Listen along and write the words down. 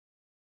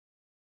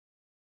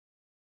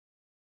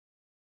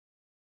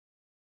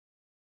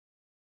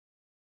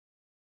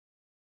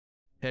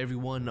Hey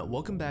everyone,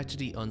 welcome back to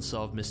the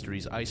Unsolved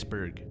Mysteries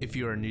Iceberg. If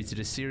you are new to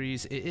the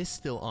series, it is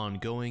still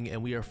ongoing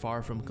and we are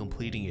far from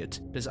completing it.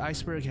 This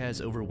Iceberg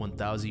has over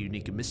 1,000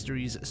 unique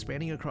mysteries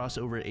spanning across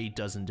over 8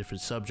 dozen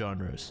different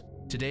subgenres.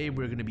 Today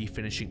we're going to be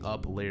finishing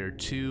up layer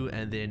 2,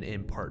 and then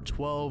in part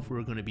 12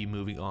 we're going to be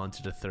moving on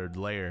to the 3rd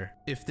layer.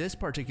 If this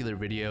particular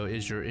video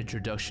is your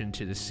introduction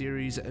to the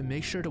series,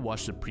 make sure to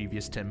watch the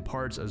previous 10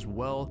 parts as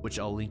well, which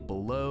I'll link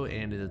below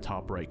and in the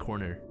top right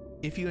corner.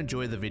 If you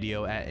enjoyed the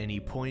video at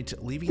any point,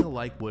 leaving a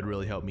like would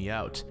really help me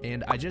out.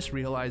 And I just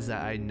realized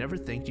that I never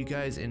thanked you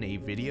guys in a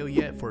video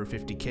yet for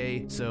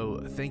 50k,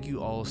 so thank you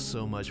all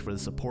so much for the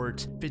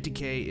support.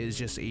 50k is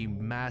just a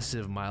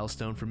massive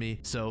milestone for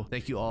me, so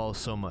thank you all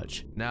so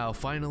much. Now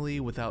finally,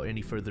 without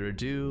any further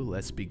ado,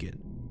 let's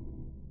begin.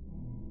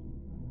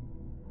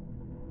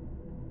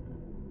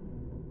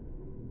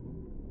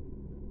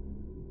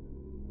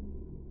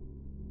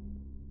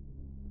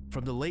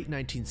 From the late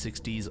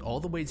 1960s all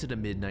the way to the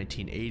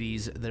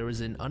mid-1980s, there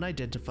was an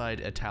unidentified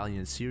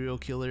Italian serial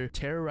killer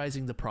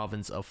terrorizing the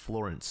province of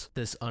Florence.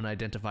 This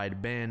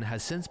unidentified man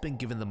has since been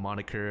given the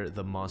moniker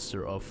the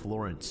Monster of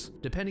Florence.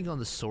 Depending on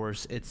the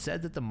source, it's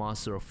said that the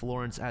Monster of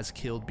Florence has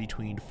killed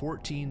between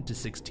 14 to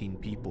 16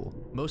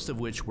 people, most of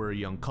which were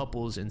young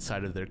couples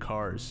inside of their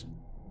cars.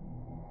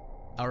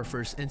 Our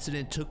first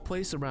incident took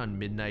place around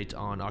midnight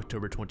on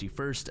October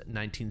 21st,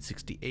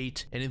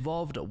 1968, and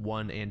involved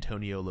one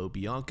Antonio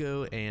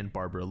Lobianco and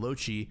Barbara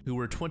Loci, who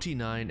were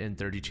 29 and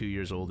 32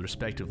 years old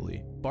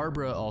respectively.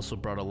 Barbara also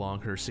brought along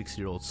her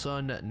 6-year-old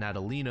son,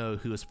 Natalino,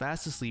 who was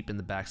fast asleep in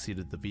the backseat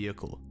of the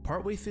vehicle.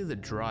 Partway through the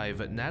drive,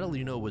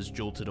 Natalino was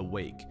jolted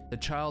awake. The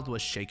child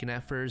was shaken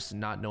at first,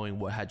 not knowing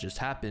what had just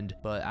happened,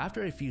 but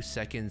after a few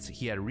seconds,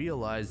 he had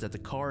realized that the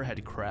car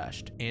had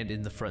crashed, and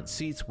in the front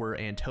seats were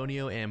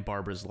Antonio and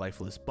Barbara's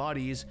lifeless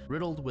bodies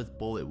riddled with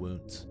bullet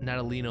wounds.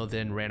 Natalino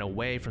then ran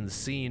away from the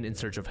scene in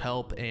search of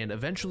help, and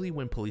eventually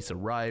when police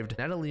arrived,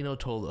 Natalino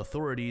told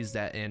authorities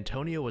that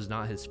Antonio was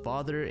not his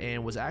father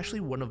and was actually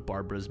one of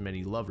Barbara's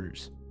many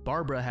lovers.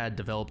 Barbara had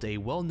developed a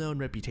well-known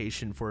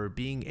reputation for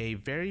being a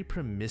very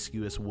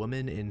promiscuous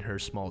woman in her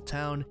small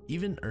town,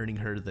 even earning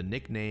her the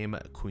nickname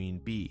Queen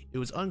Bee. It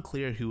was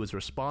unclear who was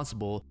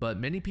responsible, but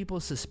many people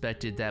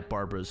suspected that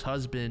Barbara's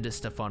husband,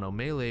 Stefano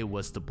Mele,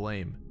 was to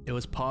blame. It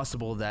was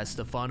possible that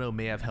Stefano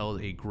may have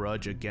held a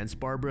grudge against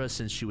Barbara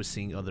since she was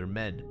seeing other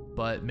men,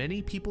 but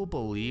many people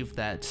believe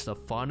that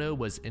Stefano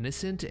was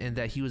innocent and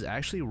that he was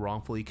actually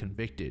wrongfully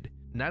convicted.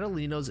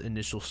 Natalino's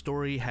initial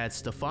story had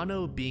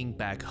Stefano being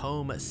back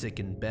home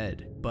sick in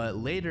bed, but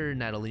later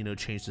Natalino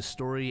changed the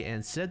story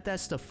and said that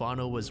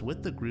Stefano was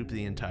with the group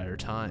the entire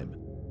time.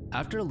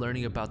 After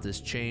learning about this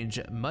change,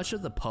 much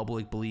of the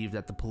public believed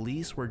that the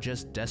police were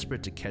just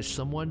desperate to catch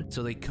someone,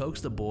 so they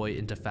coaxed the boy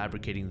into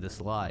fabricating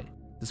this lie.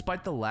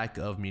 Despite the lack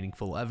of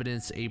meaningful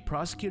evidence, a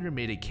prosecutor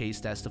made a case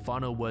that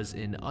Stefano was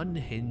an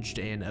unhinged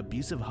and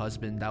abusive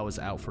husband that was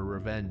out for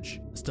revenge.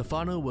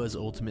 Stefano was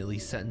ultimately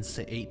sentenced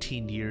to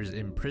 18 years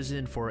in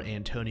prison for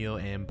Antonio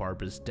and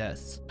Barbara's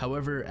deaths.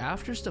 However,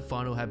 after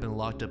Stefano had been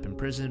locked up in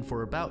prison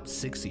for about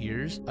 6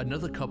 years,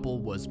 another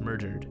couple was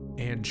murdered.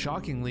 And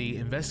shockingly,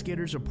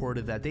 investigators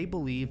reported that they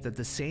believed that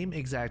the same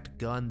exact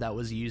gun that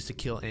was used to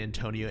kill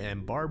Antonio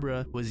and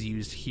Barbara was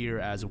used here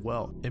as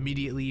well.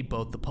 Immediately,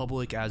 both the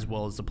public as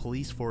well as the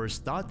police force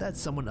thought that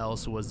someone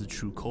else was the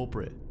true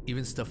culprit.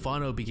 Even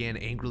Stefano began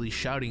angrily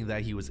shouting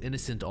that he was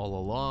innocent all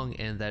along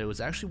and that it was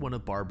actually one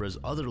of Barbara's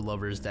other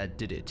lovers that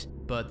did it,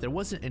 but there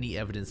wasn't any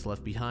evidence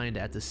left behind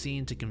at the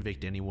scene to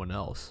convict anyone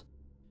else.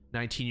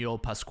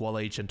 19-year-old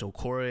Pasquale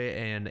Gentilcore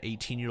and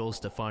 18-year-old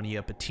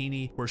Stefania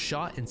Pettini were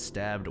shot and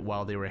stabbed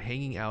while they were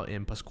hanging out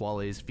in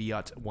Pasquale's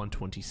Fiat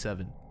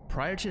 127.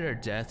 Prior to their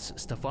deaths,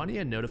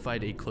 Stefania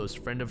notified a close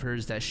friend of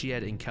hers that she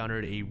had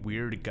encountered a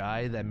weird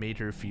guy that made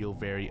her feel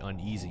very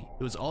uneasy.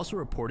 It was also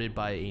reported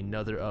by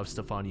another of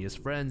Stefania's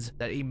friends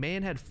that a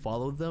man had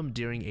followed them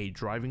during a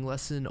driving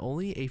lesson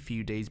only a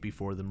few days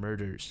before the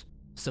murders.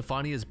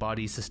 Stefania's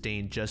body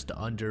sustained just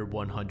under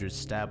 100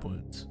 stab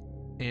wounds.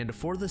 And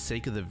for the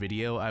sake of the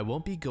video, I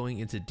won't be going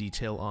into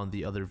detail on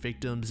the other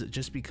victims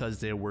just because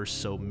there were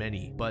so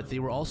many, but they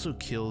were also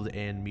killed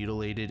and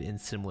mutilated in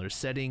similar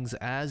settings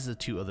as the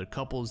 2 other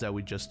couples that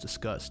we just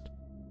discussed.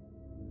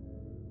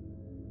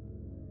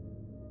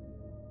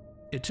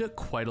 It took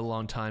quite a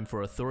long time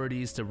for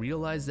authorities to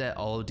realize that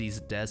all of these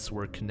deaths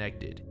were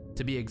connected.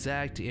 To be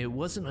exact, it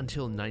wasn't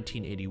until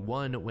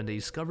 1981 when they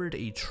discovered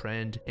a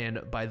trend, and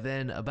by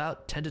then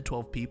about 10 to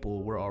 12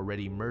 people were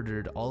already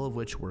murdered, all of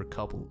which were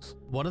couples.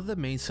 One of the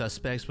main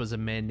suspects was a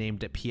man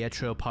named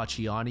Pietro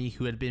Pacciani,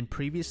 who had been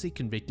previously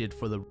convicted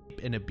for the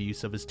rape and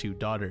abuse of his 2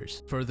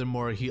 daughters.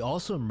 Furthermore, he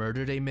also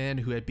murdered a man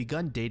who had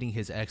begun dating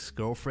his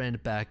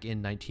ex-girlfriend back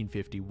in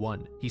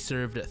 1951. He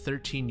served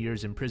 13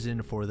 years in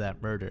prison for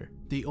that murder.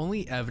 The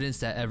only evidence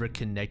that ever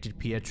connected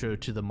Pietro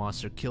to the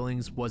monster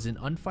killings was an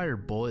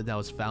unfired bullet that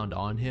was found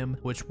on him,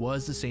 which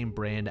was the same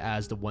brand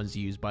as the ones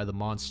used by the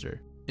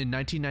monster. In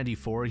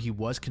 1994, he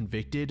was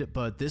convicted,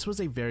 but this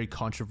was a very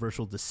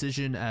controversial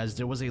decision as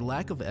there was a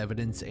lack of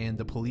evidence and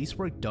the police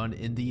work done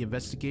in the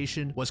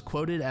investigation was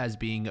quoted as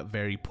being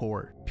very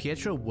poor.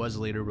 Pietro was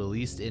later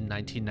released in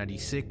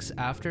 1996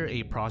 after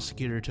a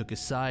prosecutor took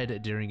his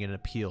side during an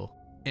appeal.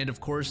 And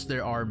of course,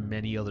 there are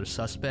many other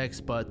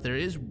suspects, but there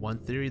is one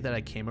theory that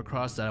I came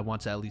across that I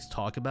want to at least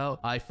talk about.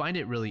 I find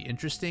it really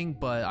interesting,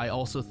 but I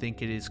also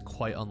think it is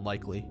quite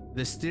unlikely.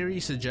 This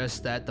theory suggests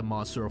that the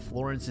monster of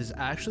Florence is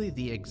actually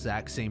the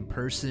exact same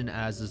person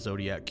as the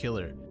Zodiac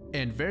Killer.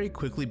 And very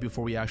quickly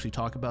before we actually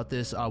talk about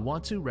this, I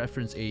want to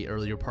reference a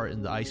earlier part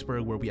in the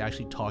Iceberg where we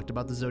actually talked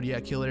about the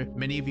Zodiac Killer.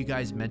 Many of you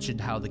guys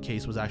mentioned how the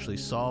case was actually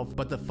solved,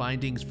 but the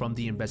findings from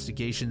the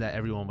investigation that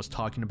everyone was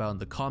talking about in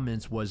the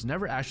comments was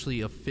never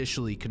actually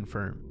officially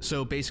confirmed.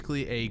 So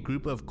basically, a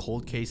group of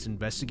cold case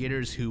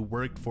investigators who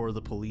worked for the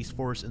police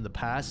force in the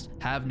past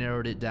have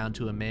narrowed it down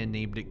to a man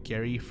named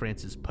Gary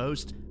Francis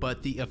Post,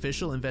 but the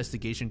official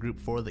investigation group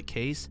for the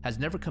case has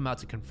never come out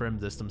to confirm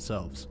this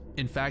themselves.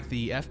 In fact,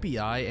 the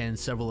FBI and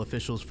several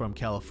officials from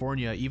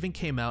California even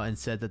came out and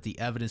said that the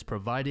evidence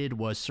provided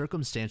was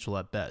circumstantial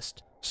at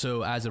best.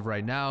 So as of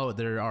right now,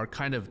 there are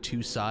kind of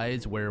two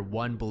sides where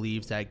one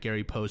believes that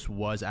Gary Post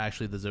was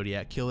actually the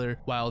Zodiac Killer,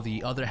 while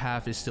the other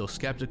half is still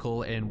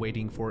skeptical and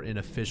waiting for an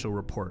official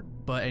report.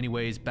 But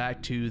anyways,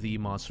 back to the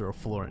monster of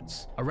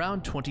Florence.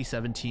 Around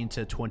 2017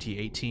 to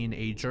 2018,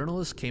 a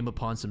journalist came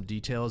upon some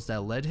details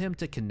that led him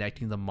to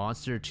connecting the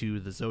monster to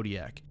the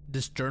Zodiac.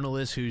 This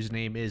journalist, whose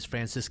name is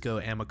Francisco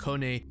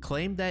Amicone,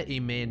 claimed that a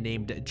man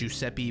named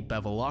Giuseppe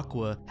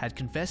Bevilacqua had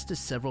confessed to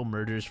several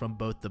murders from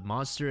both the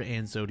monster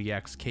and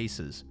Zodiac's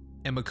cases.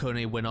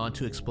 Amicone went on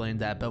to explain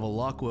that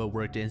Bevilacqua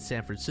worked in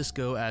San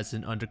Francisco as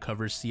an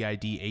undercover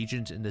CID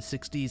agent in the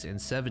 60s and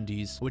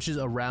 70s, which is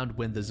around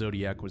when the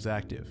Zodiac was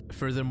active.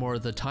 Furthermore,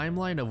 the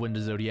timeline of when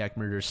the Zodiac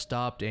murders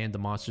stopped and the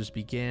monsters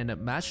began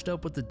matched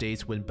up with the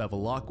dates when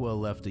Bevilacqua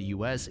left the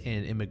US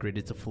and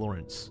immigrated to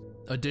Florence.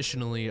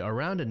 Additionally,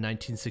 around in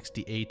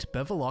 1968,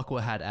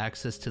 Bevilacqua had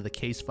access to the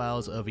case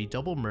files of a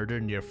double murder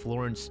near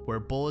Florence where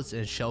bullets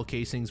and shell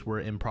casings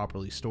were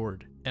improperly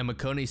stored.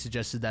 Amicone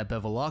suggested that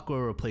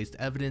Bevilacqua replaced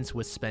evidence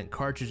with spent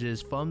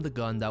cartridges from the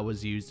gun that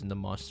was used in the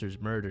monster's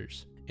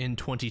murders. In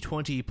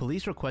 2020,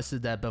 police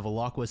requested that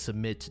Bevilacqua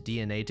submit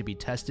DNA to be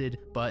tested,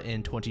 but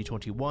in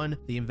 2021,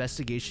 the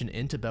investigation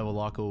into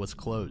Bevilacqua was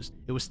closed.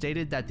 It was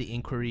stated that the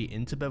inquiry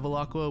into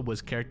Bevilacqua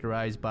was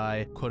characterized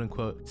by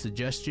quote-unquote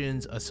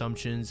suggestions,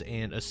 assumptions,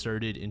 and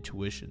asserted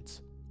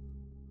intuitions.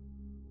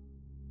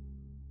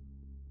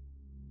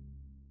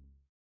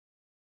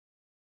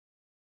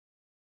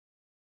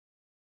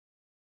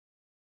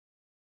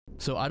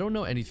 So I don't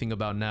know anything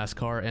about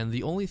NASCAR, and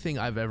the only thing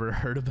I've ever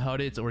heard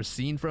about it or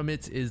seen from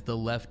it is the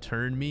left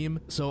turn meme.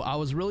 So I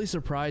was really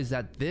surprised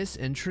that this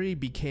entry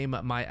became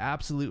my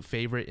absolute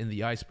favorite in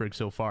the Iceberg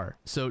so far.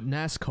 So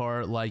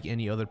NASCAR, like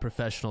any other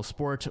professional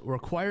sport,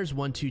 requires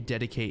one to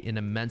dedicate an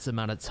immense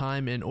amount of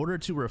time in order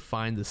to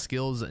refine the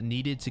skills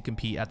needed to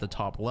compete at the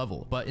top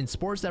level. But in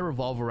sports that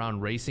revolve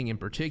around racing in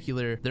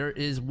particular, there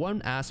is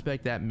one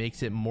aspect that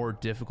makes it more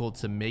difficult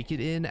to make it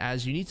in,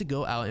 as you need to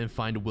go out and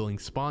find willing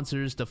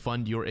sponsors to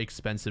fund your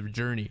expensive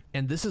journey.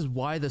 And this is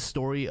why the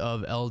story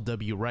of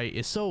L.W. Wright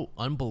is so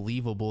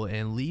unbelievable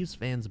and leaves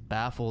fans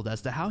baffled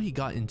as to how he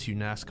got into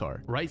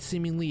NASCAR. Wright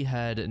seemingly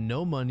had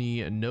no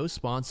money, no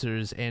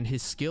sponsors, and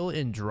his skill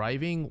in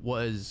driving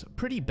was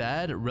pretty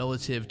bad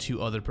relative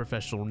to other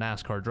professional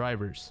NASCAR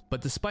drivers.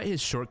 But despite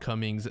his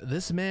shortcomings,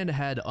 this man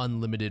had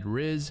unlimited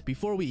riz.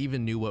 Before we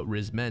even knew what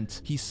riz meant,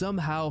 he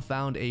somehow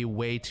found a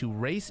way to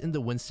race in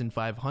the Winston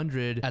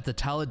 500 at the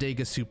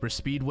Talladega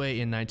Superspeedway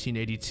in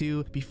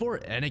 1982 before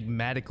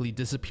enigmatically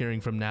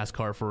disappearing from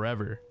NASCAR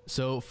forever.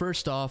 So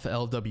first off,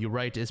 L.W.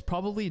 Wright is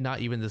probably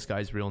not even this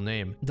guy's real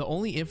name. The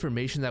only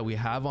information that we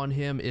have on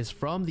him is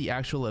from the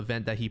actual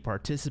event that he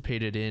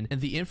participated in,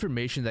 and the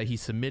information that he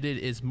submitted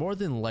is more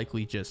than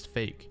likely just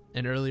fake.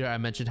 And earlier I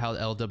mentioned how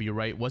L.W.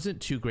 Wright wasn't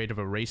too great of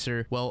a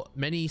racer. Well,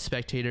 many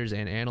spectators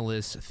and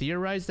analysts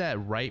theorize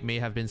that Wright may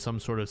have been some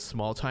sort of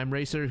small-time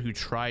racer who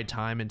tried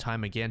time and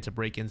time again to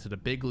break into the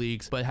big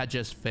leagues, but had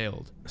just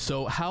failed.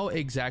 So how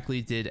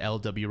exactly did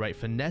L.W. Wright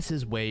finesse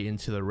his way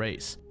into the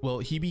race? Well,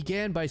 he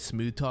began by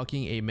smooth-talking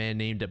a man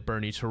named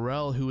Bernie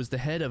Terrell, who was the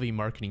head of a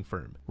marketing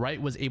firm.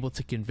 Wright was able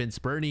to convince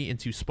Bernie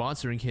into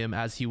sponsoring him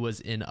as he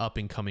was an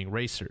up-and-coming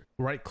racer.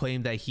 Wright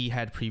claimed that he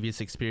had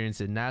previous experience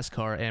in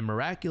NASCAR, and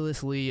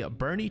miraculously,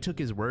 Bernie took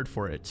his word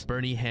for it.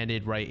 Bernie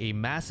handed Wright a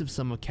massive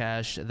sum of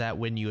cash that,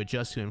 when you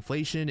adjust to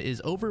inflation,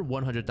 is over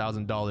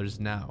 $100,000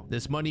 now.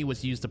 This money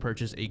was used to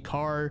purchase a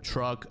car,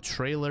 truck,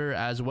 trailer,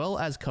 as well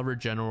as cover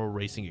general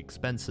racing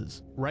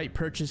expenses. Wright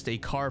purchased a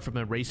car from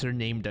a racer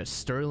named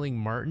Sterling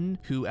Martin,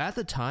 who at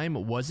the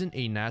time wasn't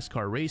a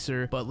NASCAR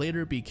racer, but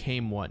later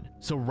became one.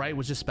 So Wright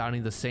was just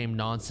spouting the same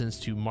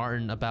nonsense to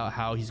Martin about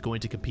how he's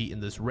going to compete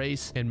in this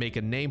race and make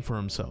a name for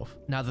himself.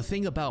 Now the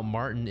thing about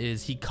Martin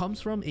is he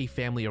comes from a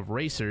family of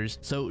racers racers,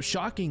 so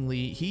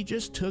shockingly, he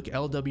just took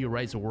LW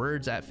Wright's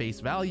words at face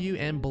value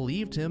and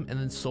believed him and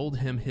then sold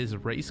him his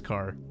race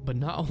car. But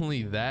not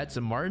only that,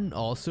 Martin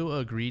also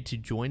agreed to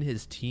join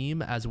his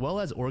team as well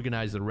as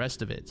organize the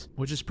rest of it,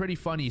 which is pretty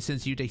funny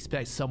since you'd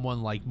expect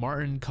someone like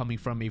Martin, coming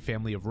from a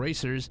family of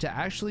racers, to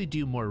actually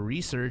do more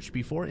research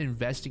before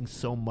investing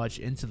so much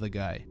into the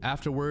guy.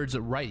 Afterwards,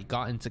 Wright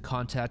got into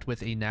contact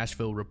with a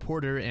Nashville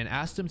reporter and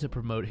asked him to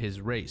promote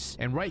his race,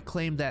 and Wright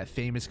claimed that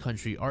famous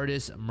country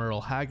artists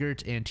Merle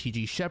Haggard and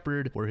T.G.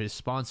 Shepherd were his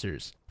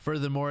sponsors.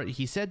 Furthermore,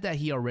 he said that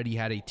he already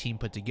had a team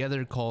put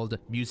together called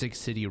Music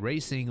City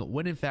Racing,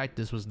 when in fact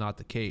this was not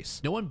the case.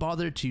 No one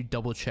bothered to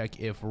double check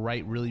if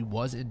Wright really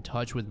was in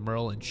touch with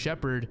Merle and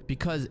Shepherd,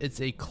 because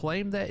it's a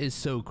claim that is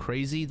so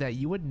crazy that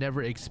you would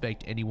never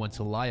expect anyone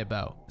to lie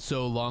about.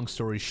 So long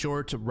story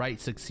short,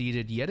 Wright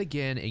succeeded yet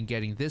again in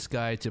getting this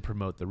guy to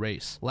promote the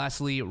race.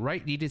 Lastly,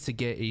 Wright needed to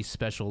get a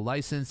special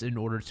license in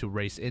order to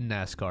race in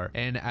NASCAR,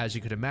 and as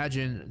you could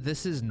imagine,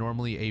 this is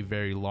normally a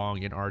very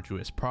long and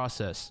arduous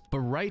process. But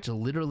Wright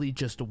literally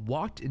just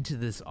walked into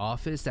this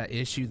office that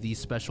issued these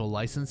special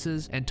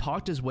licenses and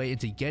talked his way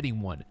into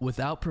getting one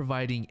without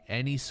providing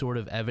any sort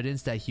of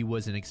evidence that he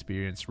was an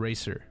experienced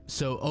racer.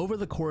 So over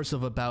the course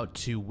of about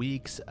 2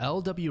 weeks,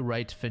 LW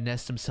Wright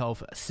finessed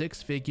himself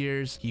 6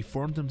 figures, he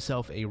formed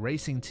himself a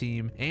racing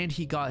team, and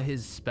he got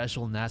his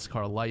special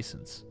NASCAR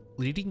license.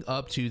 Leading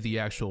up to the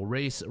actual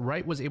race,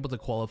 Wright was able to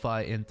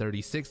qualify in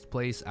 36th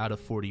place out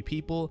of 40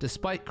 people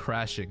despite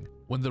crashing.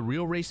 When the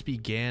real race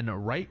began,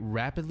 Wright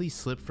rapidly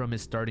slipped from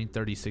his starting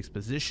 36th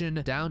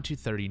position down to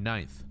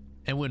 39th.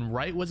 And when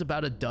Wright was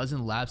about a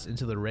dozen laps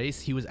into the race,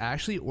 he was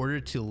actually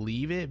ordered to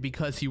leave it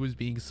because he was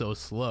being so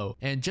slow.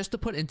 And just to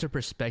put into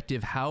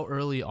perspective how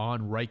early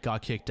on Wright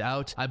got kicked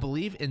out, I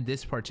believe in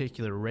this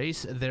particular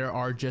race, there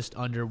are just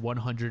under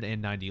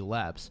 190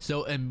 laps.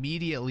 So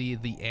immediately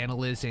the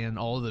analysts and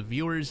all the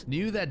viewers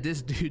knew that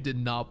this dude did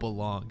not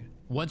belong.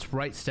 Once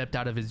Wright stepped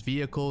out of his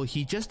vehicle,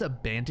 he just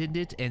abandoned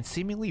it and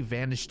seemingly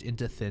vanished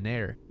into thin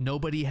air.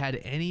 Nobody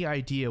had any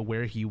idea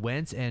where he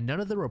went, and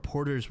none of the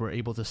reporters were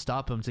able to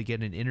stop him to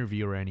get an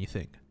interview or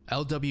anything.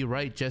 LW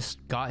Wright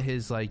just got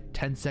his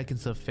 10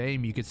 seconds of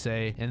fame, you could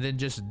say, and then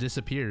just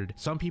disappeared.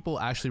 Some people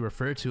actually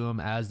refer to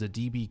him as the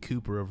D.B.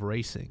 Cooper of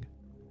racing.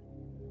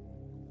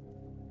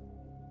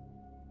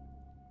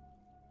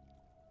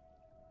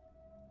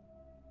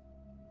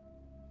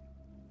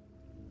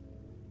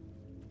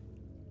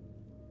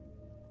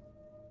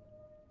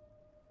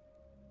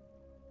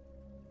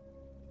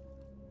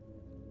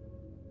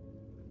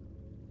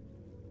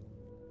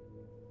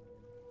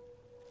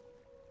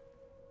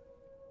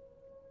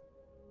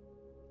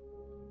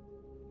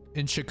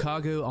 In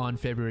Chicago on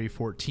February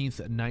 14th,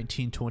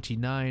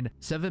 1929,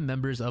 7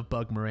 members of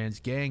Bug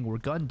Moran's gang were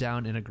gunned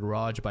down in a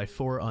garage by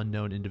 4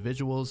 unknown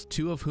individuals,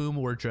 2 of whom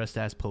were dressed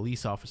as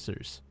police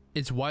officers.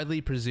 It's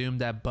widely presumed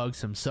that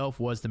Bugs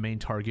himself was the main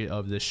target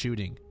of this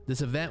shooting.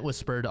 This event was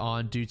spurred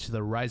on due to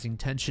the rising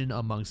tension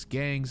amongst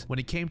gangs when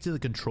it came to the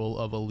control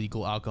of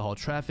illegal alcohol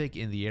traffic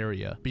in the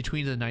area.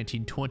 Between the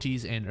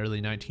 1920s and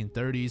early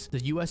 1930s,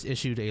 the US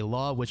issued a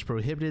law which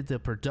prohibited the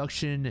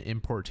production,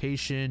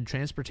 importation,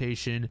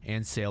 transportation,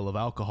 and sale of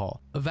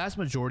alcohol. A vast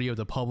majority of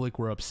the public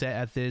were upset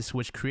at this,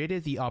 which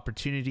created the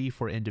opportunity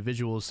for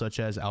individuals such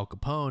as Al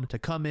Capone to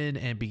come in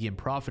and begin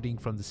profiting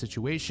from the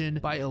situation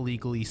by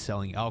illegally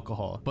selling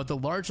alcohol. But the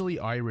largely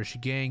Irish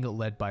gang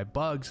led by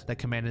Bugs that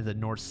commanded the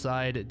north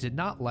side did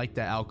not like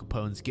that Al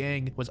Capone's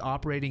gang was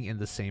operating in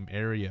the same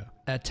area.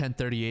 At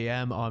 10:30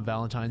 a.m. on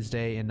Valentine's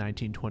Day in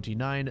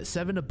 1929,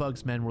 7 of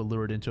Bugs' men were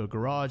lured into a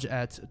garage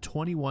at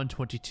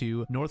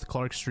 2122 North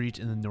Clark Street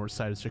in the north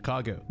side of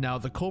Chicago. Now,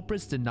 the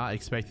culprits did not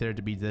expect there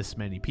to be this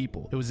many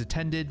people. It was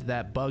intended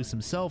that Bugs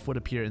himself would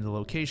appear in the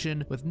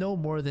location with no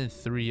more than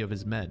 3 of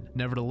his men.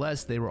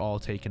 Nevertheless, they were all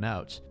taken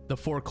out. The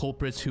 4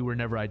 culprits who were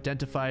never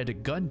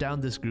identified gunned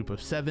down this group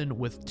of 7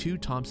 with 2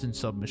 Thompson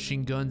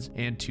submachine guns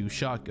and 2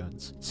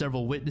 shotguns.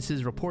 Several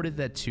witnesses reported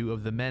that 2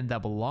 of the men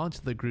that belonged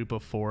to the group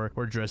of 4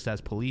 were dressed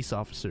as police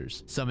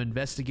officers. Some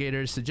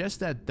investigators suggest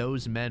that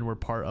those men were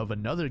part of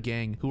another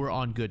gang who were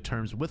on good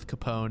terms with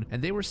Capone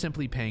and they were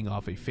simply paying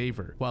off a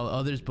favor, while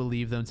others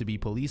believe them to be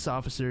police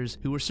officers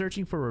who were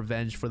searching for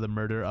revenge for the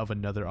murder of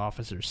another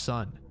officer's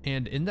son.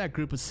 And in that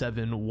group of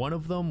 7, one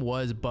of them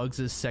was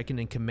Bugs' second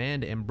in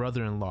command and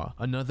brother-in-law.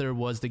 Another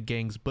was the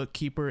gang's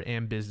bookkeeper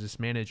and business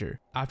manager.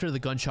 After the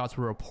gunshots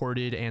were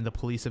reported and the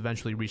police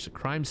eventually reached the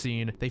crime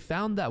scene, they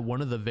found that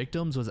one of the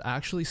victims was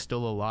actually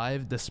still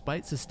alive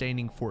despite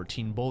sustaining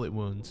 14 bullet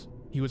wounds.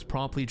 He was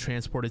promptly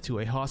transported to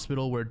a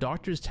hospital where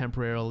doctors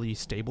temporarily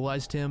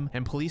stabilized him,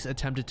 and police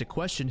attempted to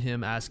question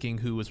him asking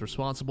who was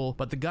responsible,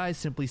 but the guy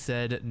simply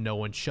said, "No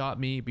one shot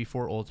me,"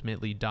 before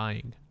ultimately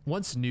dying.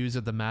 Once news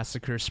of the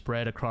massacre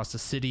spread across the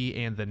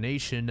city and the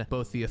nation,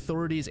 both the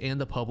authorities and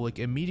the public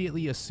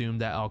immediately assumed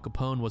that Al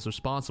Capone was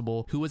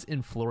responsible, who was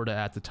in Florida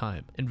at the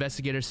time.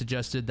 Investigators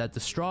suggested that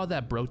the straw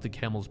that broke the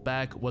camel's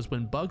back was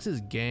when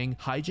Bugs' gang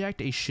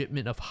hijacked a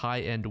shipment of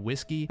high-end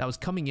whiskey that was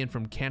coming in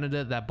from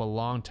Canada that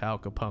belonged to Al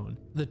Capone.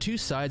 The two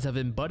sides have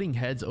been butting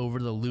heads over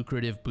the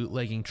lucrative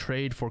bootlegging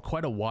trade for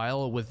quite a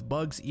while, with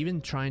Bugs even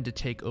trying to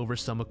take over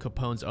some of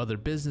Capone's other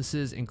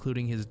businesses,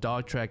 including his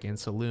dog track and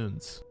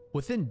saloons.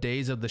 Within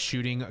days of the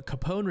shooting,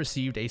 Capone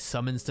received a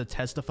summons to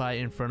testify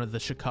in front of the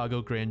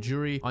Chicago grand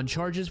jury on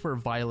charges for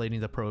violating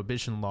the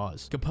prohibition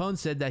laws. Capone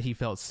said that he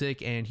felt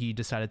sick and he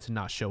decided to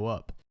not show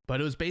up. But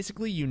it was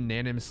basically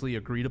unanimously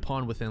agreed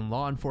upon within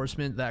law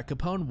enforcement that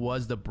Capone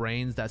was the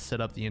brains that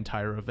set up the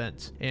entire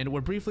event. And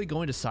we're briefly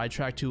going to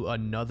sidetrack to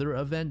another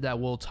event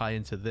that will tie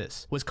into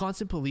this.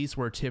 Wisconsin police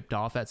were tipped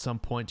off at some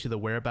point to the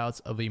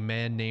whereabouts of a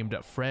man named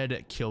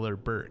Fred Killer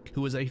Burke,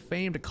 who was a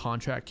famed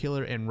contract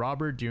killer and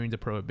robber during the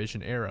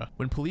Prohibition era.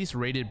 When police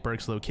raided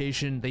Burke's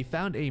location, they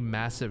found a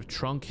massive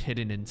trunk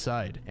hidden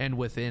inside, and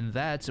within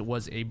that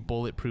was a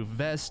bulletproof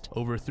vest,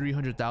 over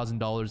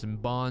 $300,000 in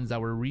bonds that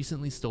were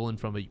recently stolen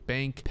from a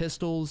bank,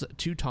 pistols,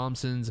 2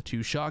 Thompsons,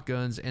 2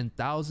 shotguns, and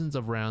thousands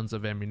of rounds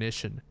of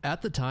ammunition.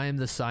 At the time,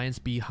 the science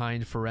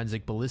behind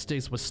forensic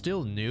ballistics was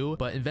still new,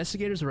 but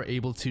investigators were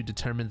able to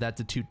determine that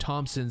the 2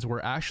 Thompsons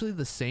were actually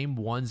the same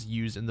ones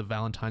used in the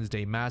Valentine's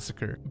Day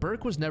massacre.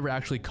 Burke was never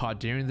actually caught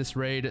during this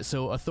raid,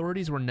 so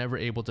authorities were never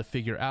able to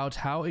figure out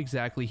how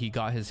exactly he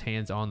got his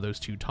hands on those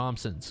 2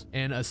 Thompsons.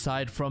 And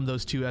aside from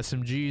those 2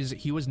 SMGs,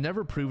 he was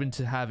never proven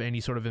to have any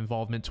sort of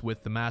involvement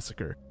with the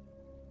massacre.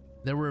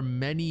 There were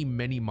many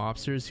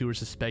mobsters who were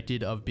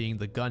suspected of being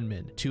the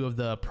gunmen. 2 of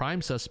the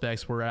prime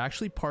suspects were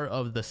actually part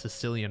of the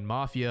Sicilian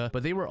Mafia,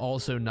 but they were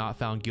also not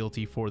found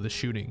guilty for the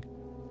shooting.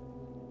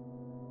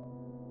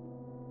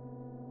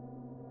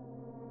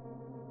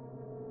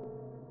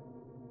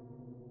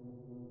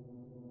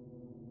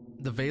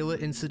 The Vela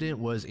Incident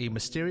was a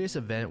mysterious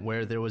event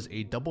where there was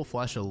a double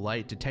flash of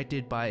light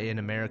detected by an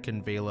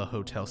American Vela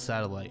hotel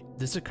satellite.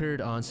 This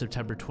occurred on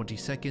September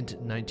 22nd,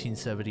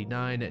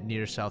 1979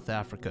 near South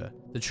Africa.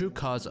 The true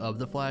cause of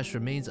the flash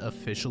remains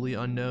officially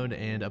unknown,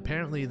 and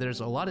apparently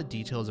there's a lot of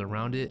details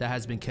around it that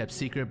has been kept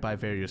secret by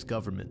various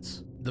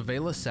governments. The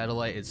Vela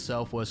satellite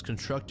itself was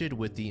constructed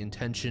with the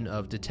intention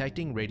of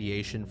detecting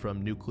radiation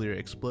from nuclear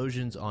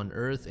explosions on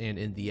Earth and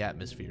in the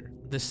atmosphere.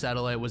 This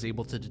satellite was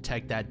able to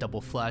detect that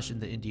double flash in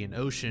the Indian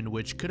Ocean,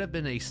 which could have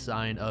been a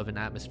sign of an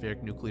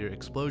atmospheric nuclear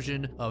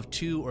explosion of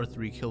 2 or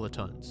 3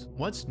 kilotons.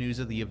 Once news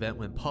of the event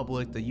went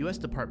public, the US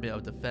Department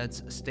of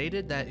Defense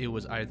stated that it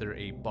was either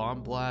a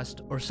bomb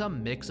blast or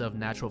some mix of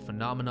natural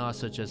phenomena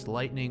such as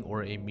lightning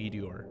or a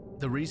meteor.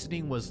 The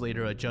reasoning was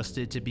later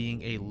adjusted to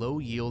being a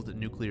low-yield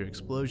nuclear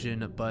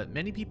explosion, but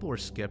many people were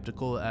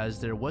skeptical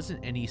as there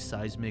wasn't any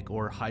seismic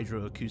or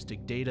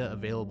hydroacoustic data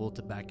available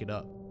to back it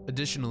up.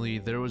 Additionally,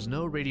 there was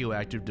no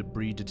radioactive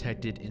debris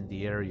detected in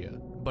the area,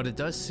 but it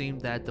does seem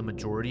that the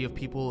majority of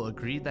people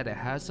agreed that it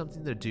has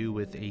something to do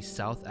with a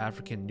South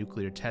African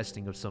nuclear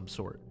testing of some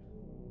sort.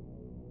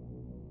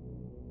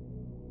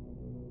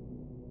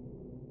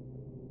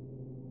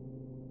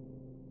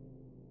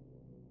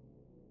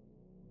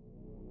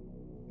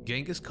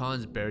 Genghis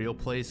Khan's burial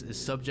place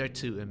is subject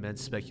to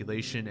immense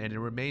speculation and it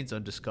remains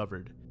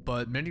undiscovered,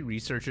 but many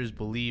researchers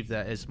believe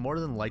that it's more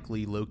than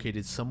likely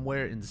located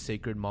somewhere in the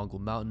sacred Mongol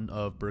mountain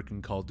of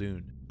Burkhan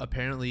Khaldun.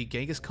 Apparently,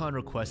 Genghis Khan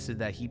requested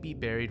that he be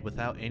buried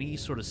without any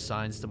sort of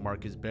signs to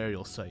mark his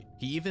burial site.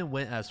 He even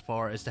went as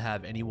far as to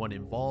have anyone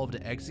involved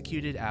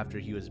executed after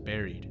he was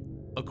buried.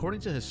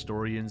 According to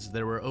historians,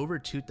 there were over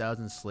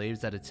 2,000 slaves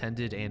that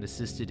attended and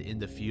assisted in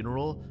the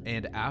funeral,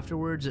 and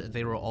afterwards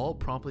they were all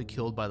promptly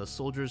killed by the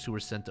soldiers who were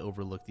sent to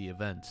overlook the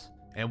event.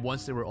 And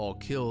once they were all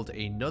killed,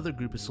 another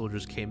group of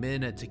soldiers came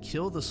in to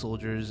kill the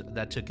soldiers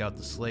that took out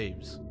the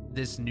slaves.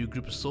 This new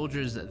group of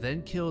soldiers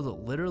then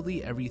killed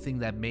literally everything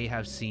that may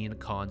have seen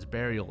Khan's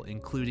burial,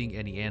 including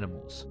any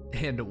animals.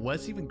 And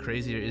what's even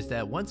crazier is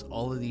that once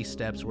all of these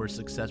steps were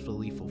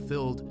successfully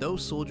fulfilled,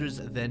 those soldiers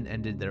then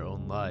ended their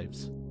own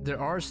lives. There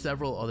are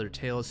several other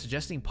tales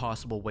suggesting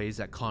possible ways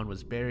that Khan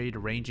was buried,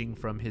 ranging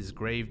from his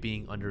grave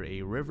being under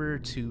a river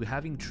to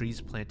having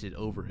trees planted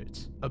over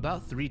it.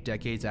 About 3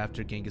 decades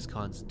after Genghis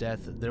Khan's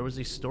death, there was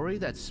a story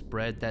that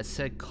spread that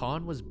said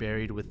Khan was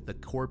buried with the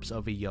corpse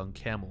of a young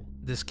camel.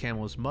 This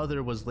camel's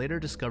mother was later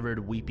discovered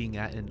weeping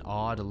at an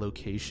odd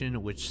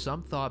location, which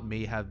some thought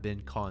may have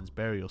been Khan's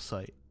burial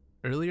site.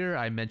 Earlier,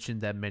 I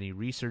mentioned that many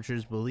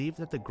researchers believe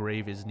that the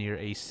grave is near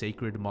a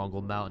sacred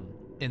Mongol mountain,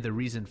 and the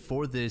reason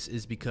for this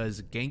is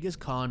because Genghis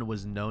Khan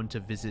was known to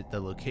visit the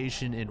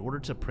location in order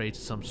to pray to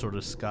some sort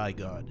of sky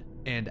god.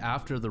 And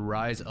after the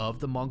rise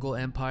of the Mongol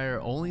Empire,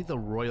 only the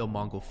royal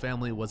Mongol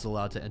family was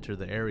allowed to enter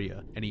the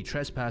area. Any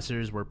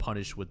trespassers were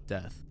punished with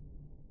death.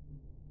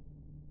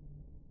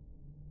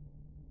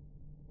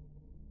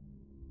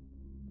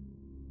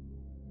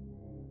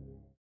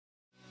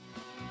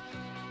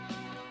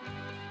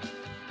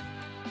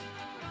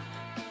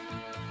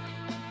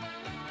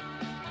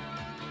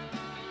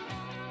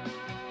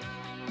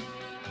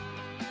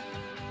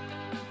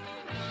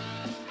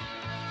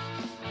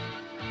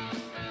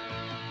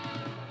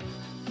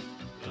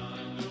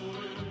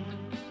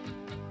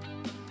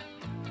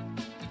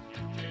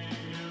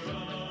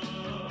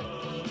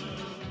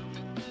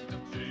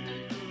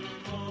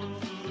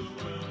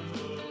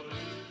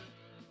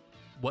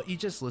 What you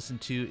just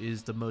listened to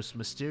is the most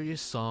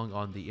mysterious song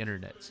on the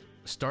internet.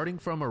 Starting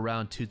from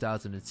around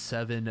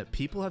 2007,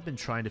 people have been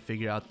trying to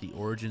figure out the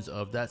origins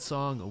of that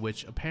song,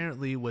 which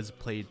apparently was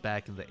played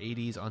back in the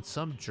 80s on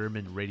some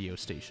German radio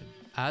station.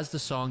 As the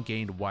song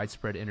gained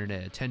widespread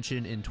internet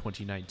attention in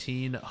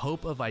 2019,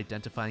 hope of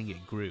identifying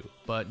it grew,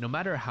 but no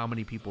matter how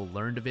many people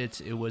learned of it,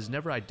 it was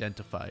never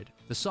identified.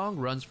 The song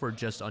runs for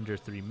just under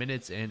 3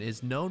 minutes and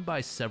is known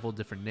by several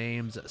different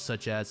names,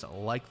 such as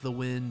Like the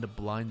Wind,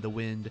 Blind the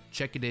Wind,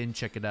 Check It In,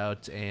 Check It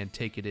Out, and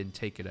Take It In,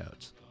 Take It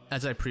Out.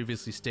 As I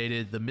previously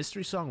stated, the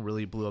mystery song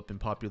really blew up in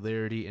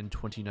popularity in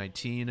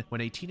 2019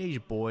 when a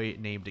teenage boy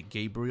named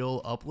Gabriel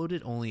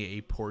uploaded only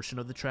a portion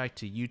of the track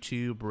to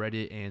YouTube,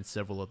 Reddit, and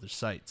several other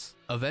sites.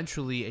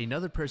 Eventually,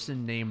 another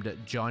person named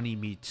Johnny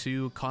Me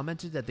Too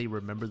commented that they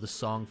remember the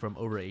song from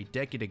over a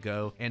decade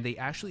ago and they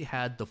actually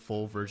had the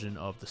full version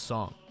of the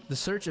song. The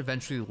search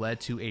eventually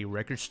led to a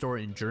record store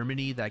in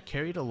Germany that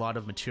carried a lot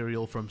of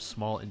material from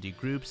small indie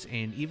groups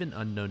and even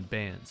unknown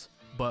bands.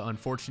 But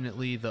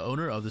unfortunately, the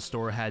owner of the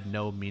store had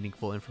no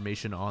meaningful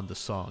information on the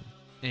song,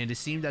 and it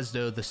seemed as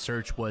though the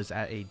search was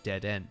at a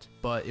dead end.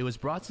 But it was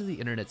brought to the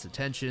internet's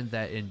attention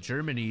that in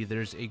Germany,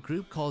 there's a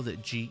group called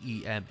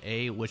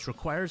GEMA, which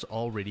requires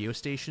all radio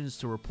stations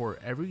to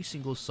report every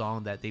single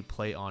song that they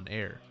play on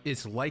air.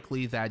 It's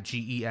likely that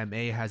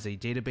GEMA has a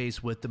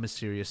database with the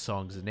mysterious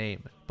song's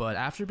name, but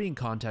after being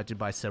contacted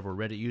by several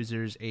Reddit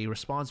users, a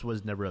response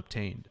was never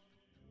obtained.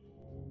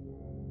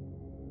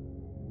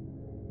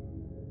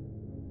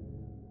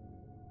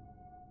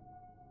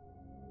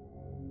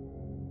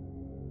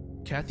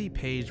 Kathy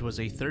Page was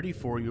a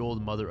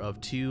 34-year-old mother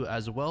of 2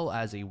 as well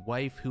as a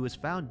wife who was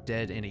found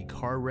dead in a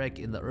car wreck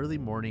in the early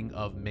morning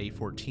of May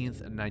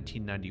 14th,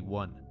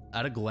 1991.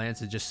 At a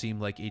glance, it just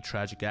seemed like a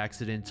tragic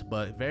accident,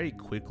 but very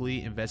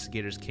quickly,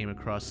 investigators came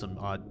across some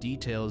odd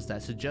details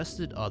that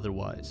suggested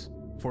otherwise.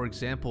 For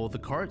example, the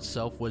car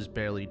itself was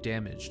barely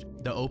damaged.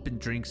 The open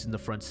drinks in the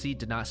front seat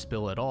did not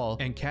spill at all,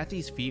 and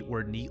Kathy's feet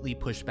were neatly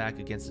pushed back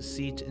against the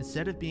seat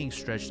instead of being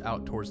stretched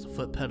out towards the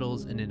foot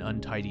pedals in an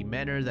untidy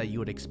manner that you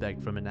would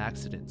expect from an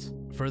accident.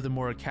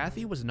 Furthermore,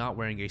 Kathy was not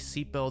wearing a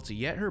seatbelt,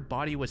 yet her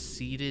body was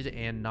seated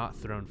and not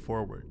thrown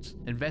forwards.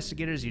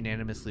 Investigators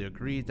unanimously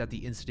agreed that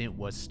the incident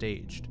was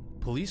staged.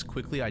 Police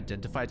quickly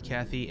identified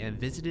Kathy and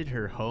visited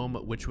her home,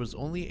 which was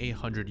only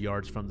 100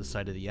 yards from the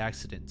site of the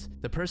accident.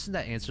 The person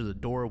that answered the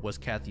door was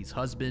Kathy's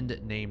husband,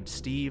 named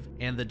Steve,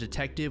 and the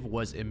detective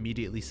was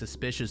immediately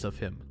suspicious of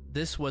him.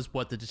 This was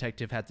what the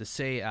detective had to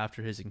say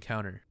after his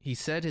encounter. He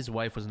said his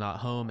wife was not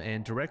home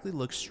and directly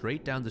looked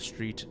straight down the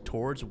street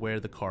towards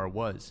where the car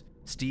was.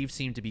 Steve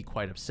seemed to be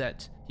quite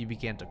upset. He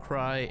began to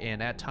cry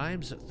and at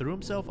times threw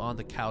himself on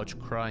the couch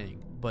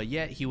crying. But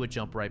yet he would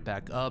jump right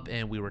back up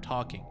and we were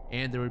talking,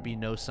 and there would be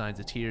no signs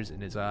of tears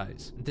in his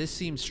eyes. This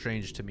seemed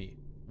strange to me.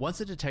 Once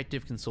the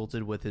detective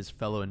consulted with his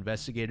fellow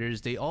investigators,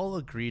 they all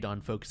agreed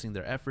on focusing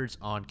their efforts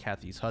on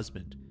Kathy's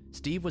husband.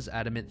 Steve was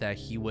adamant that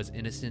he was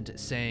innocent,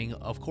 saying,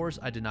 "Of course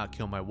I did not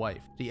kill my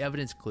wife. The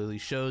evidence clearly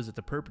shows that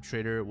the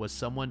perpetrator was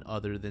someone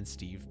other than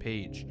Steve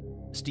Page."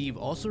 Steve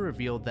also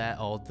revealed that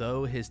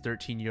although his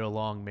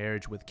 13-year-long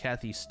marriage with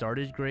Kathy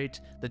started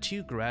great, the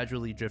two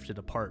gradually drifted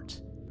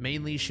apart.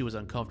 Mainly, she was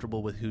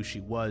uncomfortable with who she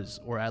was,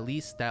 or at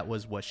least that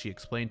was what she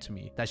explained to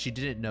me, that she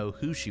didn't know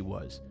who she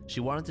was. She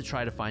wanted to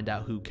try to find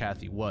out who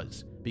Kathy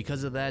was.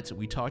 Because of that,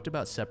 we talked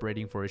about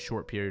separating for a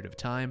short period of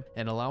time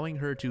and allowing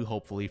her to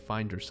hopefully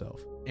find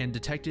herself. And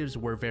detectives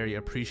were very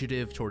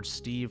appreciative towards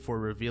Steve for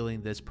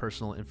revealing this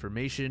personal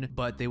information,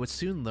 but they would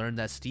soon learn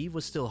that Steve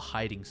was still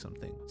hiding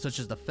something, such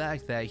as the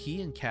fact that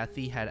he and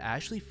Kathy had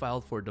actually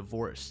filed for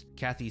divorce.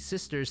 Kathy's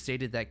sister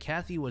stated that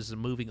Kathy was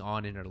moving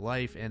on in her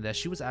life and that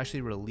she was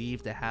actually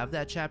relieved to have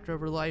that chapter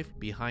of her life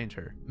behind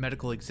her.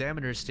 Medical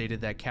examiners stated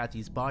that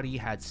Kathy's body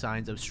had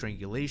signs of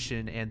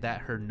strangulation and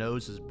that her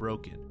nose was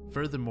broken.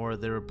 Furthermore,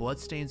 there were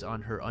bloodstains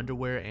on her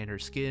underwear and her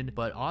skin,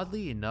 but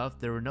oddly enough,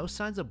 there were no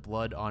signs of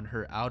blood on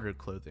her outer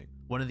clothing.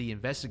 One of the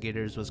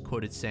investigators was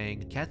quoted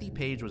saying, "Kathy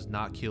Page was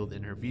not killed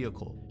in her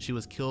vehicle. She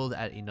was killed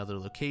at another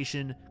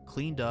location,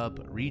 cleaned up,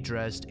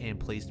 redressed, and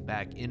placed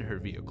back in her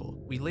vehicle."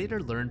 We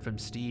later learned from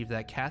Steve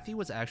that Kathy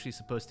was actually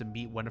supposed to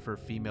meet one of her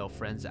female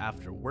friends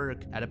after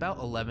work at about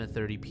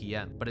 11:30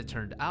 p.m., but it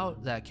turned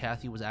out that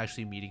Kathy was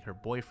actually meeting her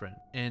boyfriend.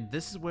 And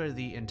this is where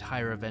the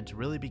entire event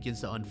really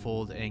begins to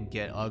unfold and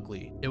get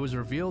ugly. It was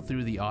revealed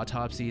through the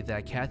autopsy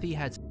that Kathy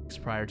had sex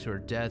prior to her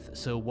death,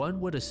 so one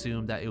would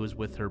assume that it was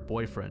with her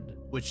boyfriend,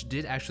 which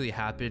did actually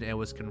happen and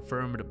was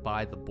confirmed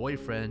by the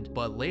boyfriend,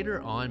 but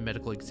later on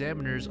medical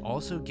examiners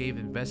also gave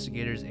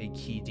investigators a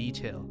key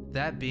detail,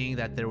 that being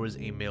that there was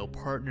a male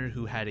partner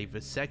who had a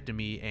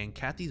vasectomy and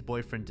Kathy's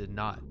boyfriend did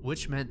not,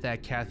 which meant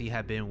that Kathy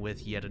had been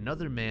with yet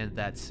another man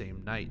that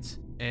same night.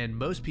 And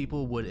most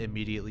people would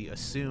immediately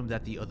assume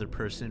that the other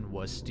person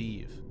was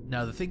Steve.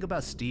 Now the thing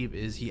about Steve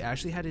is he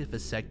actually had a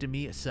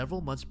vasectomy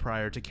several months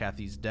prior to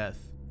Kathy's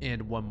death.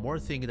 And one more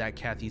thing that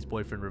Kathy's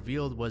boyfriend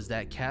revealed was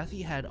that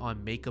Kathy had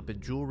on makeup and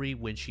jewelry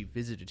when she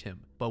visited him,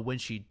 but when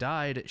she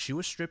died, she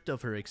was stripped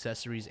of her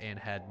accessories and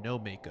had no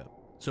makeup.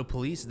 So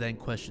police then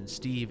questioned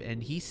Steve,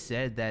 and he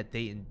said that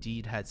they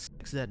indeed had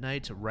sex that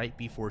night right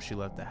before she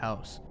left the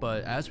house.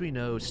 But as we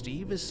know,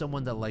 Steve is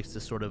someone that likes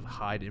to sort of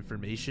hide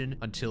information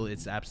until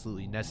it's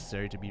absolutely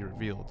necessary to be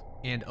revealed.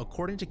 And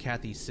according to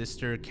Kathy's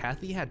sister,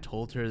 Kathy had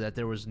told her that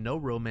there was no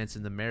romance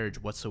in the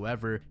marriage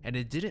whatsoever, and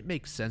it didn't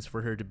make sense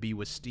for her to be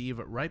with Steve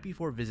right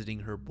before visiting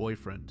her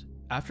boyfriend.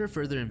 After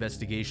further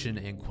investigation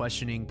and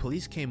questioning,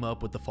 police came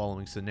up with the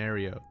following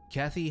scenario.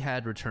 Kathy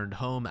had returned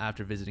home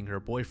after visiting her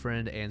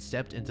boyfriend and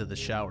stepped into the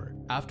shower.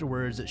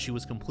 Afterwards, she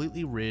was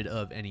completely rid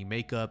of any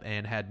makeup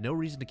and had no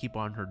reason to keep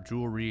on her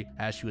jewelry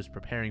as she was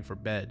preparing for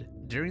bed.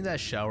 During that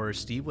shower,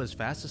 Steve was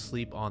fast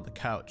asleep on the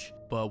couch.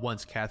 But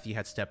once Kathy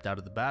had stepped out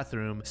of the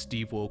bathroom,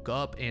 Steve woke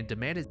up and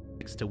demanded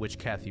sex, to which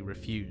Kathy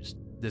refused.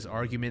 This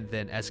argument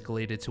then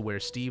escalated to where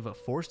Steve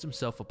forced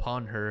himself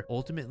upon her,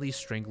 ultimately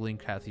strangling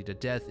Kathy to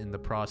death in the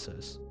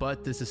process.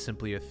 But this is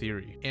simply a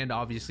theory, and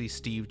obviously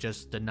Steve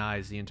just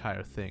denies the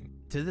entire thing.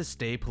 To this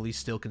day, police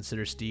still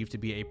consider Steve to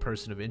be a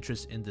person of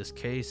interest in this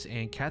case,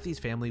 and Kathy's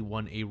family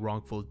won a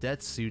wrongful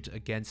death suit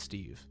against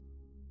Steve.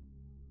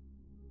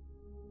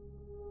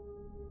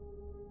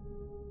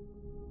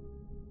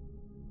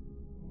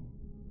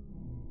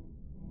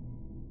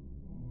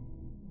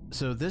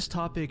 So this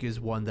topic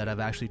is one that I've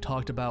actually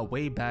talked about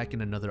way back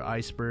in another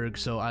Iceberg,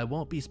 so I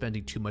won't be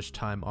spending too much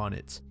time on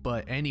it.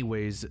 But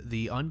anyways,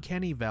 the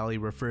uncanny valley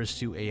refers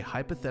to a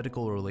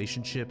hypothetical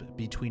relationship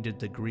between the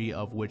degree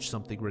of which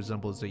something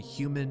resembles a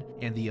human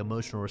and the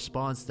emotional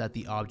response that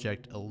the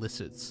object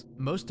elicits.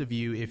 Most of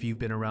you, if you've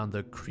been around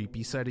the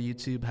creepy side of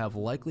YouTube, have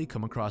likely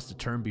come across the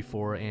term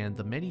before and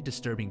the many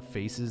disturbing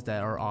faces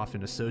that are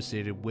often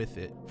associated with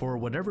it. For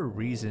whatever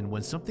reason,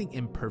 when something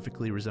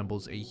imperfectly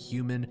resembles a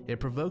human, it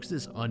provokes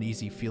this uneasy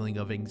feeling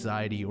of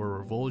anxiety or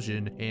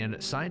revulsion,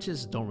 and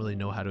scientists don't really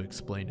know how to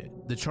explain it.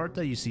 The chart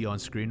that you see on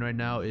screen right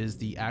now is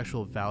the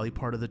actual valley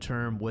part of the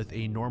term, with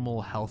a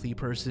normal, healthy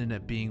person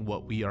being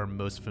what we are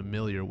most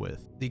familiar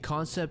with. The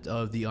concept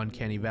of the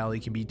uncanny valley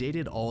can be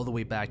dated all the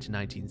way back to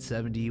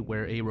 1970,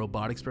 where a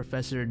robotics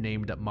professor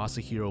named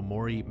Masahiro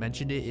Mori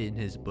mentioned it in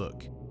his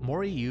book.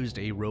 Mori used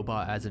a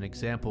robot as an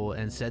example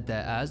and said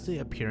that as the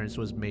appearance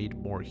was made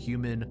more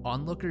human,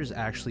 onlookers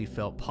actually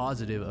felt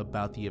positive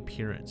about the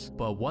appearance.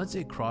 But once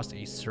it crossed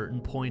a certain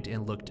point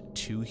and looked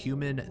too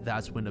human,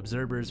 that's when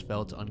observers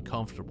felt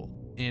uncomfortable.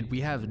 And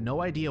we have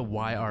no idea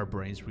why our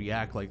brains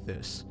react like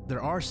this.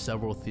 There are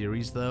several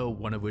theories though,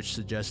 one of which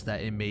suggests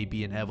that it may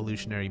be an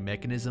evolutionary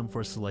mechanism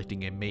for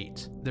selecting a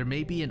mate. There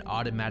may be an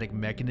automatic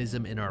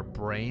mechanism in our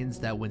brains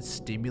that when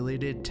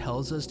stimulated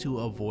tells us to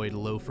avoid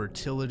low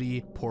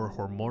fertility, poor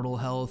hormonal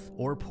health,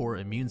 or poor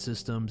immune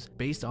systems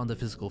based on the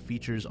physical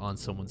features on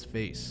someone's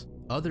face.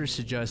 Others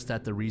suggest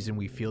that the reason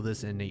we feel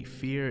this innate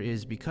fear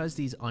is because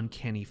these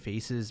uncanny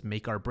faces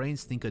make our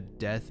brains think of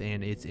death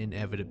and its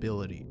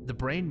inevitability. The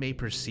brain may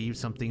perceive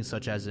something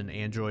such as an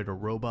android or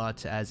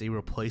robot as a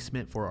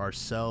replacement for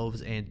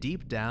ourselves, and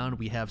deep down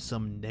we have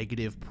some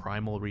negative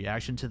primal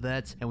reaction to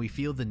that, and we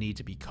feel the need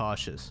to be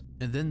cautious.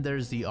 And then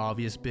there's the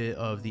obvious bit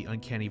of the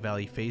uncanny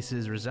valley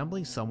faces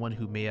resembling someone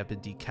who may have been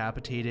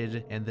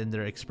decapitated and then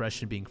their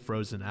expression being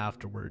frozen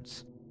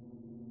afterwards.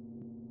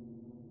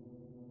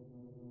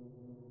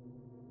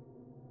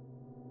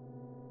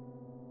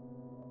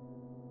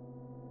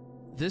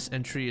 This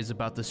entry is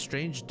about the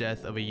strange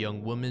death of a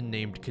young woman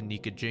named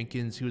Kenneka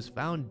Jenkins who was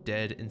found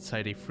dead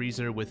inside a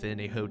freezer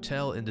within a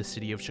hotel in the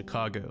city of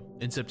Chicago.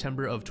 In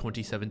September of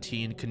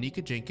 2017,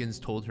 Kenneka Jenkins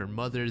told her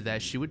mother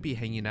that she would be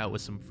hanging out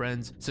with some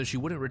friends, so she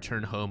wouldn't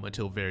return home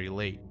until very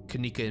late.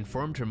 Kenneka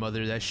informed her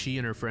mother that she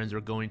and her friends were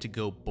going to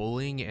go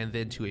bowling and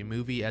then to a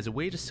movie as a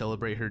way to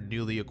celebrate her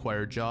newly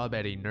acquired job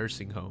at a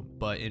nursing home.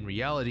 But in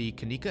reality,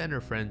 Kenneka and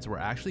her friends were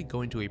actually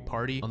going to a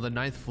party on the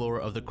 9th floor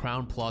of the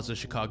Crown Plaza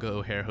Chicago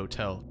O'Hare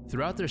Hotel.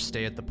 Throughout their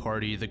stay at the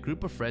party, the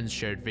group of friends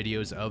shared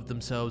videos of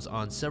themselves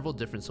on several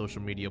different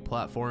social media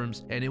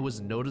platforms, and it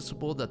was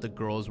noticeable that the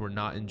girls were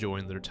not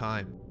enjoying their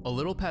time. A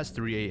little past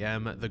 3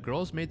 AM, the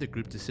girls made the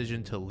group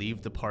decision to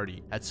leave the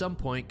party. At some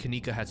point,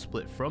 Kenneka had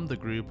split from the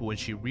group when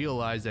she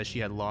realized that she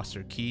had lost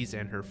her keys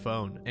and her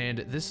phone. And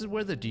this is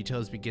where the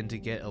details begin to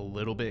get a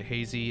little bit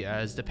hazy,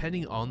 as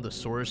depending on the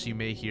source you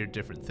may hear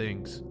different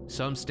things.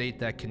 Some state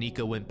that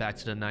Kenneka went back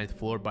to the 9th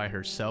floor by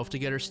herself to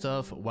get her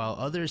stuff, while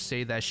others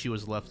say that she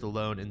was left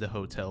alone in the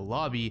hotel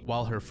lobby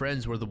while her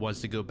friends were the ones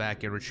to go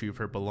back and retrieve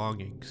her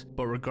belongings.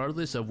 But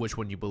regardless of which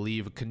one you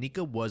believe,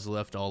 Kenneka was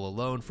left all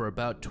alone for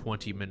about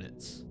 20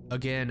 minutes.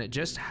 Again,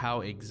 just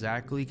how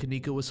exactly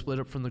Kenneka was split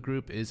up from the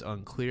group is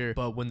unclear,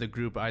 but when the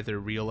group either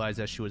realized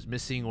that she was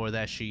missing or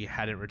that she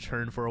hadn't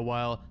returned for a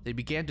while, they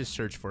began to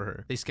search for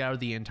her. They scoured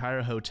the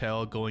entire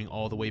hotel, going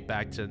all the way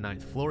back to the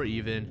 9th floor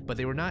even, but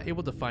they were not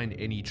able to find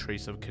any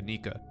trace of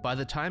Kenneka. By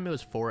the time it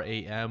was 4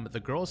 AM, the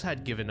girls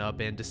had given up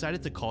and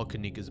decided to call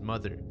Kenneka's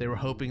mother. They were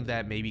hoping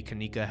that maybe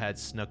Kenneka had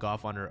snuck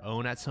off on her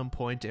own at some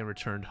point and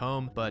returned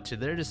home, but to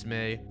their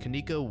dismay,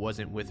 Kenneka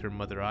wasn't with her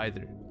mother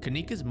either.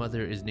 Kenneka's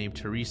mother is named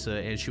Teresa,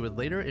 and she she would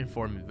later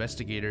inform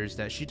investigators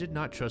that she did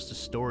not trust the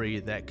story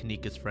that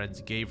Kenneka's friends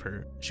gave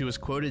her. She was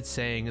quoted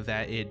saying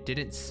that it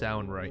didn't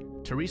sound right.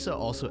 Teresa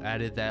also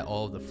added that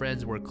all of the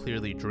friends were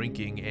clearly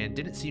drinking and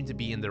didn't seem to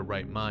be in their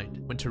right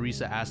mind. When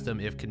Teresa asked them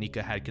if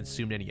Kenneka had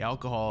consumed any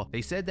alcohol,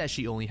 they said that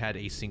she only had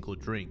a single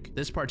drink.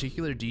 This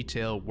particular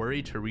detail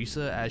worried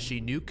Teresa, as she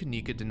knew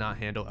Kenneka did not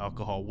handle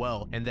alcohol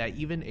well, and that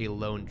even a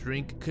lone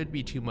drink could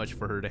be too much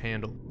for her to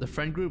handle. The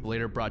friend group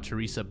later brought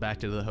Teresa back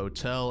to the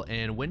hotel,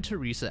 and when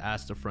Teresa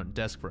asked the front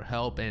desk for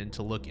help and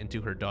to look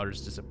into her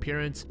daughter's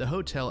disappearance, the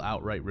hotel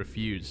outright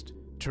refused.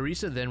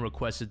 Teresa then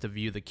requested to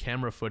view the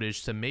camera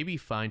footage to maybe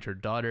find her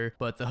daughter,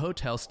 but the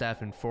hotel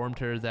staff informed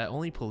her that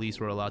only police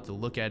were allowed to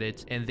look at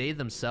it, and they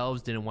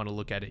themselves didn't want to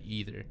look at it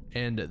either.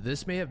 And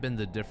this may have been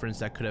the difference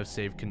that could have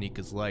saved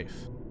Kenneka's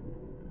life.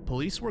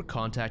 Police were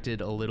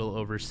contacted a little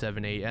over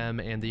 7 a.m.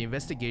 and the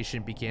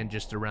investigation began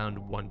just around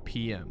 1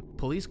 p.m.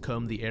 Police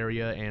combed the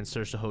area and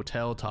searched the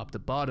hotel top to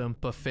bottom,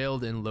 but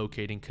failed in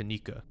locating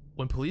Kenneka.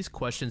 When police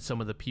questioned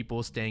some of the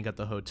people staying at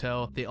the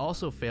hotel, they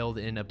also failed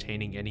in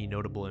obtaining any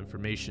notable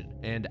information.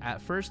 And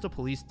at first, the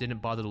police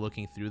didn't bother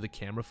looking through the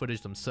camera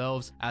footage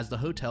themselves, as the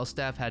hotel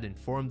staff had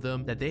informed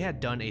them that they had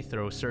done a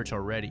thorough search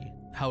already.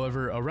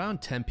 However,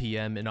 around 10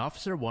 p.m., an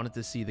officer wanted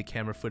to see the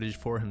camera footage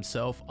for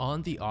himself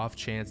on the off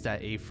chance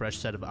that a fresh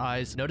set of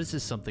eyes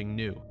notices something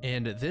new.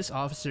 And this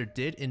officer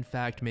did in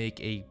fact make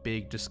a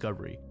big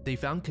discovery. They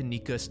found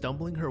Kenneka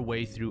stumbling her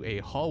way through a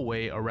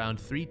hallway around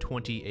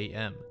 3:20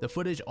 a.m. The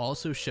footage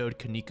also showed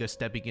Kenneka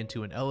stepping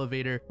into an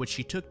elevator, which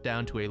she took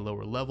down to a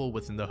lower level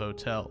within the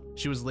hotel.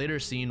 She was later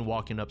seen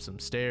walking up some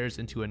stairs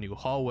into a new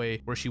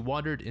hallway where she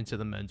wandered into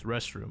the men's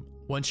restroom.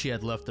 Once she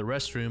had left the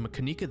restroom,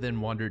 Kenneka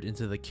then wandered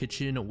into the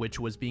kitchen, which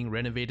was being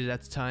renovated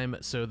at the time,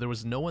 so there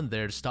was no one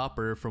there to stop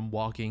her from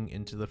walking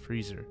into the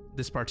freezer.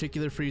 This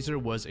particular freezer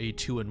was a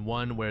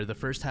 2-in-1, where the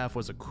first half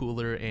was a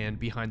cooler and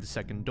behind the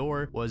second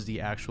door was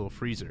the actual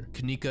freezer.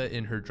 Kenneka,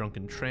 in her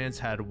drunken trance,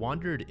 had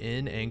wandered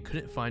in and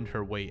couldn't find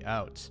her way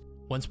out.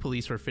 Once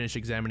police were finished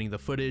examining the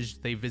footage,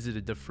 they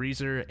visited the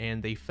freezer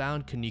and they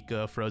found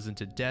Kenneka frozen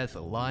to death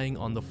lying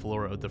on the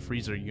floor of the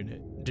freezer unit.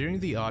 During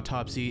the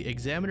autopsy,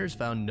 examiners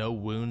found no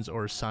wounds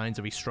or signs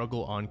of a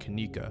struggle on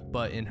Kenneka,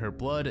 but in her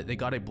blood, they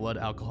got a blood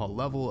alcohol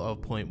level of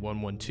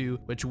 0.112,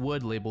 which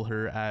would label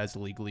her as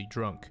legally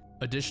drunk.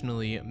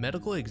 Additionally,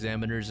 medical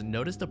examiners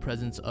noticed the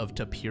presence of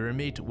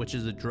topiramate, which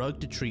is a drug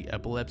to treat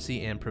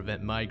epilepsy and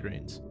prevent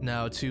migraines.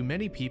 Now, to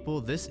many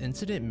people, this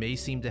incident may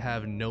seem to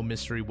have no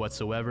mystery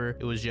whatsoever.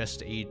 It was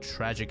just a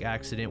tragic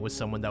accident with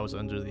someone that was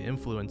under the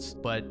influence,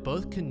 but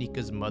both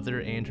Kenneka's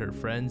mother and her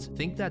friends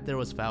think that there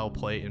was foul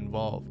play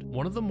involved.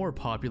 One of the more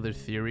popular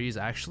theories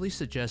actually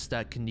suggests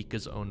that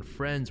Kenneka's own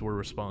friends were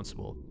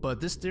responsible,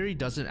 but this theory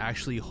doesn't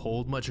actually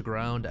hold much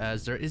ground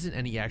as there isn't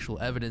any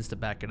actual evidence to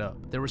back it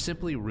up. There were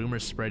simply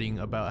rumors spreading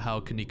about how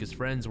Kenneka's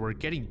friends were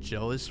getting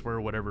jealous for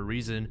whatever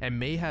reason and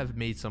may have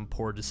made some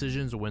poor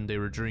decisions when they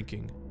were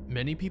drinking.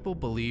 Many people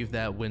believe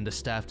that when the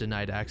staff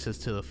denied access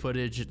to the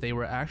footage, they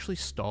were actually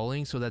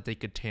stalling so that they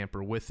could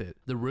tamper with it.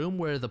 The room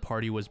where the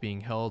party was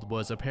being held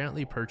was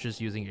apparently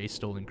purchased using a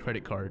stolen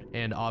credit card,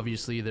 and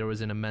obviously there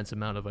was an immense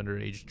amount of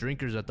underage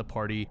drinkers at the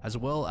party, as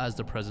well as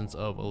the presence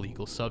of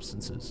illegal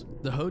substances.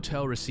 The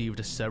hotel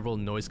received several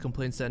noise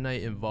complaints that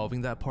night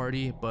involving that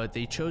party, but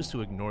they chose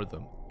to ignore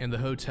them. And the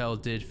hotel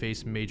did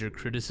face major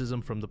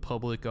criticism from the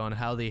public on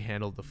how they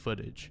handled the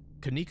footage.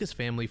 Kenneka's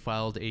family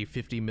filed a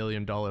 $50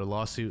 million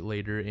lawsuit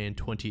later in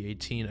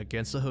 2018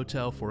 against the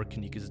hotel for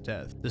Kenneka's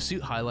death. The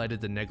suit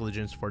highlighted the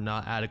negligence for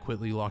not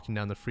adequately locking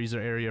down the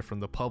freezer area from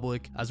the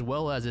public, as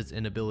well as its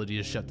inability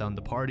to shut down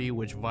the party,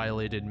 which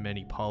violated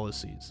many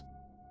policies.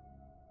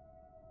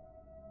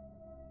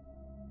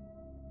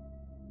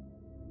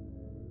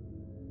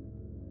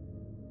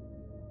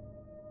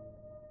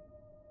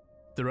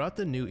 Throughout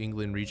the New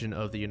England region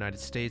of the United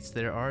States,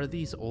 there are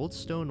these old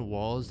stone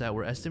walls that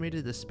were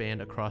estimated to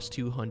span across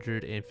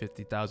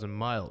 250,000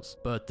 miles,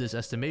 but this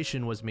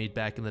estimation was made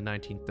back in the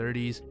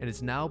 1930s, and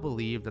it's now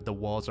believed that the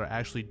walls are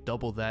actually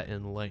double that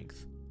in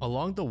length.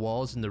 Along the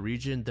walls in the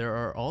region, there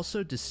are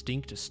also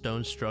distinct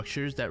stone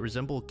structures that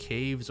resemble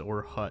caves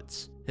or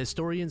huts.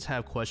 Historians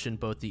have questioned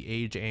both the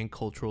age and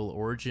cultural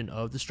origin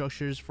of the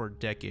structures for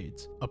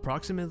decades.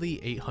 Approximately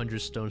 800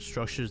 stone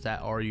structures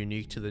that are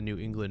unique to the New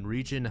England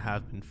region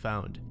have been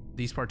found.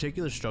 These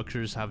particular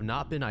structures have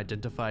not been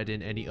identified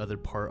in any other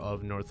part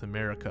of North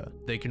America.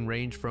 They can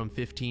range from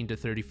 15 to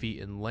 30 feet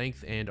in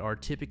length and are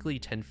typically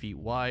 10 feet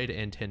wide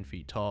and 10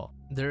 feet tall.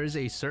 There is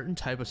a certain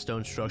type of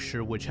stone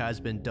structure which has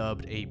been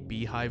dubbed a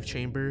beehive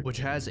chamber, which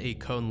has a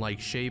cone-like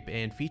shape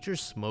and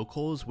features smoke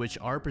holes which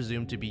are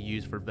presumed to be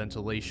used for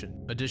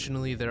ventilation.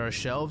 Additionally, there are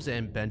shelves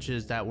and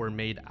benches that were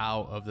made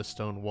out of the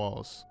stone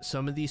walls.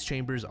 Some of these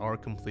chambers are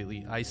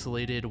completely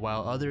isolated,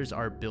 while others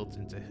are built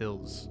into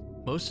hills.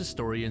 Most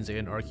historians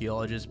and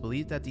archaeologists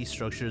believe that these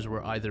structures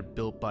were either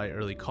built by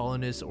early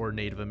colonists or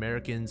Native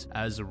Americans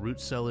as root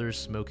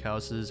cellars,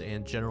 smokehouses,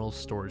 and general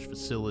storage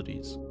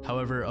facilities.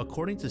 However,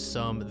 according to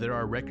some, there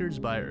are records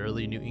by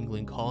early New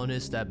England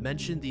colonists that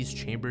mention these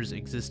chambers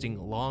existing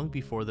long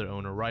before their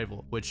own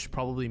arrival, which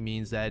probably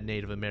means that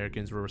Native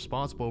Americans were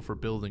responsible for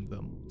building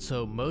them.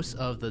 So most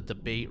of the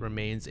debate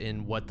remains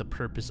in what the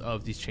purpose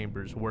of these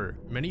chambers were.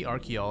 Many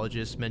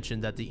archaeologists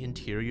mention that the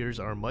interiors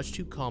are much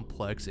too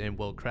complex and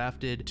well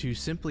crafted to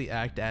simply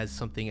act as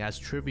something as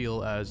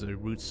trivial as a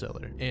root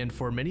cellar. And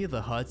for many of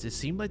the huts, it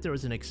seemed like there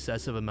was an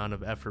excessive amount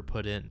of effort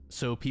put in.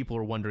 So people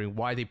are wondering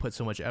why they put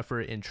so much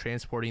effort in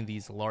transporting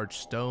these large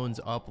stones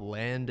up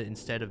land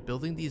instead of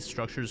building these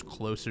structures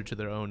closer to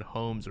their own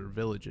homes or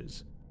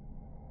villages.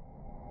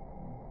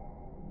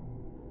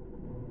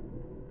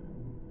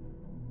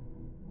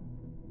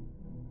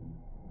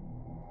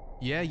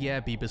 Yeah,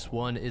 Beebiss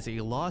 1 is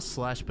a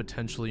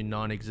lost/potentially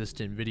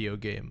non-existent video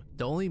game.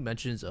 The only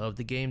mentions of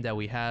the game that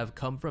we have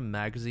come from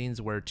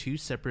magazines where two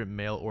separate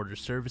mail order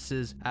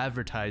services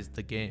advertised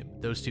the game,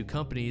 those two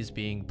companies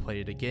being Play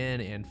It Again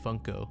and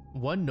Funko.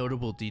 One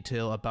notable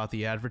detail about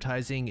the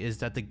advertising is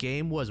that the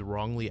game was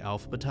wrongly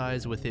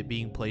alphabetized, with it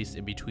being placed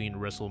in between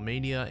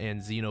WrestleMania and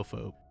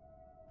Xenophobe.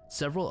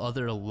 Several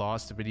other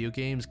lost video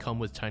games come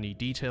with tiny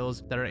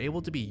details that are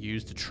able to be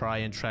used to try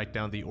and track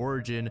down the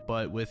origin,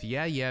 but with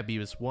Yeah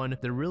Beavis 1,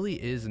 there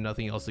really is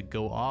nothing else to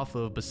go off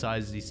of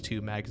besides these two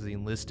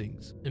magazine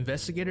listings.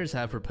 Investigators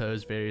have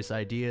proposed various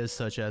ideas,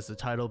 such as the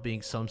title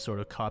being some sort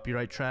of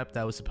copyright trap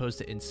that was supposed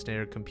to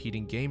ensnare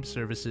competing game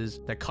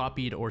services that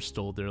copied or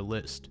stole their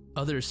list.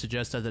 Others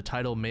suggest that the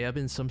title may have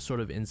been some sort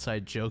of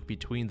inside joke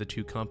between the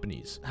two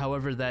companies.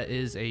 However, that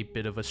is a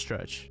bit of a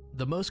stretch.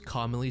 The most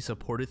commonly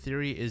supported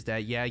theory is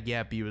that Yeah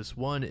Beavis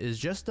 1 is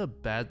just a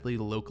badly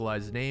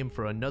localized name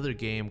for another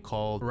game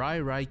called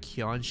Rai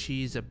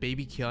Kyanshi's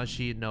Baby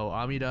Kyanshi no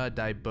Amida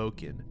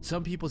Daiboken.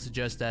 Some people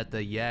suggest that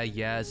the Yeah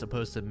is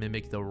supposed to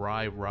mimic the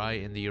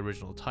Rai in the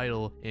original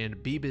title, and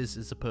Beebiss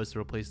is supposed to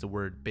replace the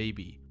word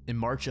baby. In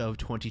March of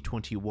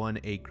 2021,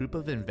 a group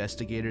of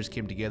investigators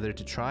came together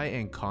to try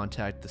and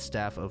contact the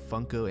staff of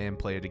Funko and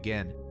Play It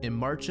Again. In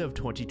March of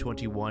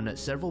 2021,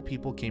 several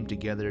people came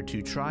together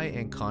to try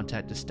and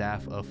contact the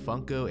staff of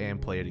Funko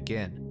and Play It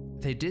Again.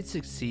 They did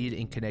succeed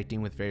in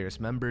connecting with various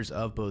members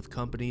of both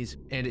companies,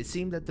 and it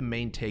seemed that the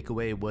main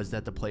takeaway was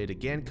that the Play It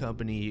Again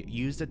company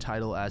used the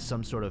title as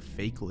some sort of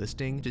fake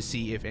listing to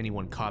see if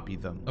anyone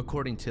copied them.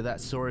 According to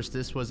that source,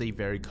 this was a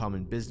very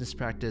common business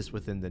practice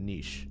within the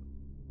niche.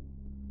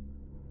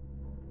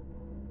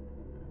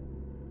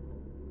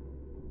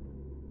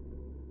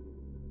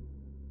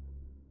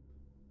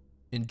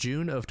 In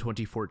June of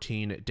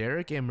 2014,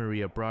 Derek and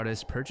Maria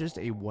Broaddus purchased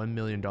a $1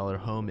 million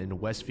home in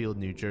Westfield,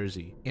 New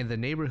Jersey, and the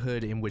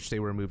neighborhood in which they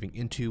were moving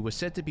into was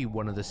said to be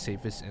one of the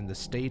safest in the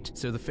state,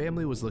 so the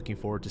family was looking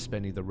forward to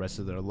spending the rest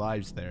of their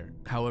lives there.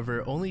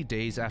 However, only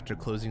days after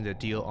closing the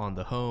deal on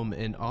the home,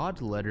 an odd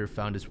letter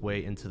found its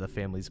way into the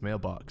family's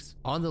mailbox.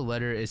 On the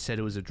letter, it said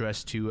it was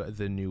addressed to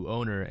the new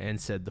owner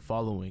and said the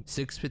following: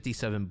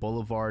 657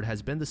 Boulevard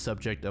has been the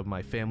subject of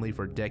my family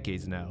for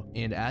decades now,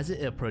 and as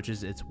it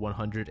approaches its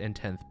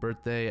 110th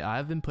birthday, I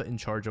have been put in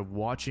charge of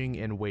watching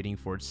and waiting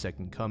for its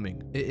second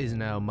coming. It is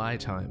now my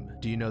time.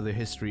 Do you know the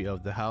history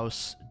of the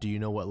house? Do you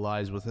know what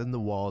lies within the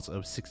walls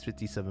of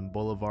 657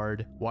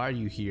 Boulevard? Why are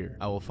you here?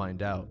 I will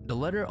find out. The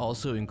letter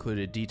also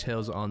included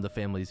details on the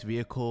family's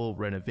vehicle,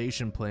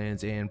 renovation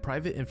plans, and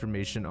private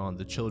information on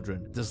the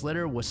children. This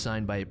letter was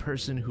signed by a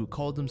person who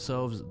called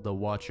themselves the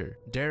Watcher.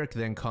 Derek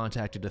then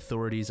contacted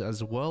authorities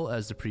as well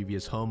as the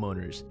previous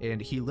homeowners,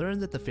 and he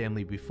learned that the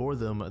family before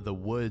them, the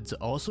Woods,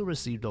 also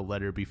received a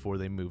letter before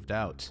they moved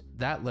out.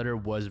 That letter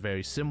was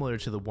very similar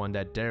to the one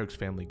that Derek's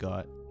family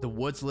got. The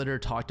Woods letter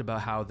talked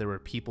about how there were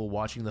people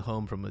watching the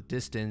home from a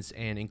distance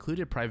and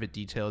included private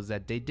details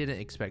that they didn't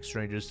expect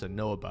strangers to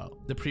know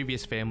about. The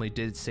previous family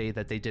did say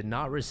that they did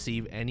not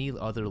receive any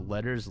other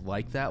letters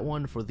like that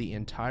one for the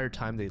entire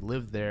time they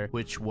lived there,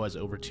 which was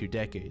over 2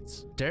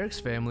 decades. Derek's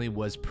family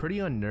was pretty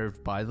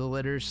unnerved by the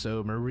letter,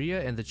 so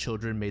Maria and the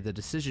children made the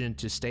decision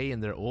to stay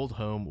in their old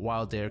home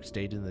while Derek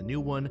stayed in the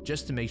new one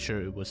just to make sure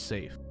it was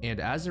safe.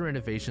 And as the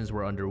renovations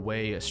were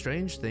underway,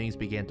 strange things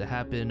began to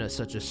happen,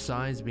 such as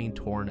signs being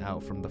torn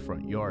out from the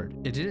front yard.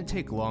 It didn't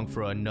take long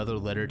for another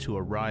letter to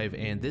arrive,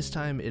 and this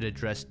time it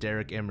addressed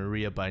Derek and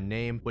Maria by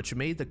name, which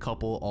made the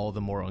couple all the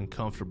more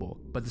uncomfortable.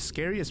 But the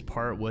scariest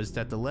part was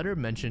that the letter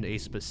mentioned a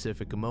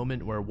specific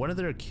moment where one of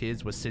their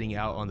kids was sitting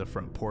out on the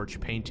front porch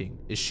painting.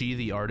 Is she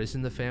the artist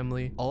in the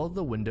family? All of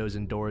the windows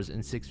and doors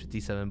in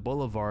 657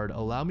 Boulevard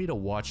allow me to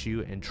watch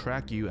you and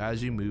track you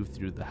as you move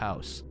through the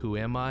house. Who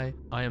am I?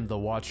 I am the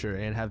Watcher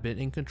and have been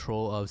in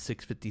control of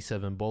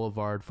 657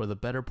 Boulevard for the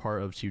better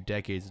part of 2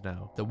 decades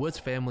now. The Woods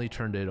family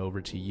turned turned it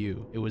over to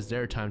you. It was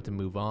their time to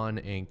move on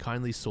and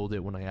kindly sold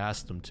it when I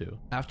asked them to.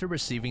 After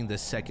receiving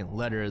this second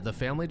letter, the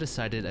family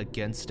decided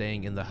against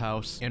staying in the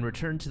house and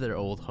returned to their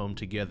old home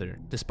together.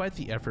 Despite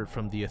the effort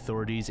from the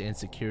authorities and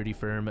security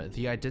firm,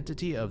 the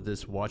identity of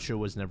this watcher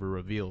was never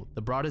revealed.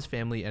 The Broaddus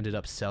family ended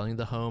up selling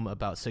the home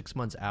about 6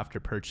 months after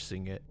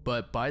purchasing it,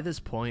 but by this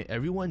point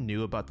everyone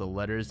knew about the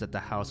letters that the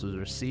house was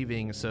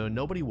receiving, so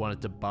nobody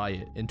wanted to buy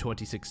it. In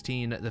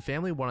 2016, the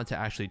family wanted to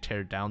actually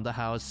tear down the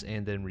house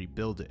and then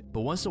rebuild it,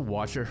 but once the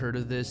watcher heard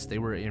of this, they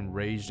were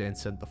enraged and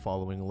sent the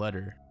following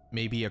letter.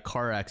 Maybe a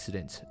car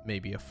accident,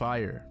 maybe a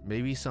fire,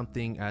 maybe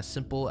something as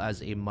simple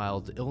as a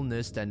mild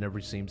illness that never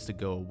seems to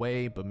go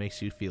away but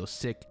makes you feel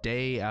sick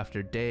day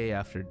after day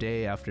after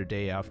day after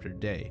day after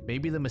day.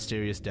 Maybe the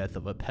mysterious death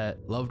of a pet,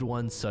 loved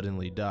ones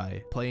suddenly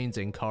die, planes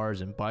and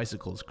cars and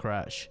bicycles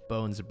crash,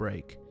 bones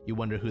break. You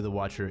wonder who the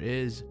watcher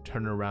is,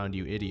 turn around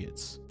you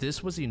idiots.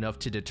 This was enough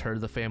to deter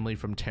the family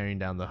from tearing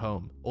down the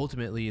home.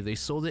 Ultimately, they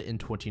sold it in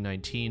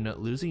 2019,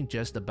 losing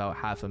just about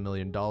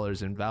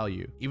 $500,000 in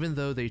value. Even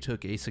though they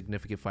took a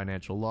significant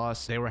financial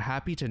loss, they were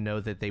happy to know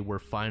that they were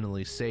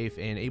finally safe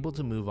and able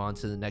to move on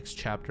to the next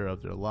chapter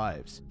of their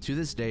lives. To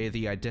this day,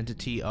 the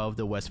identity of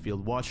the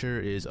Westfield Watcher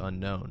is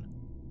unknown.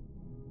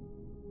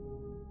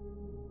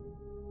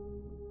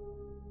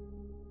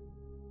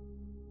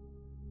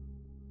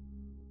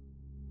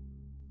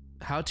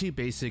 How To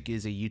Basic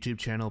is a YouTube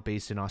channel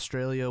based in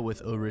Australia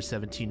with over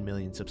 17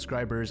 million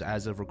subscribers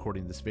as of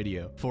recording this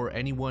video. For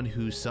anyone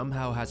who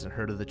somehow hasn't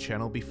heard of the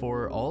channel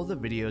before, all of the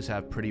videos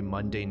have pretty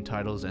mundane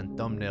titles and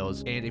thumbnails,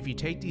 and if you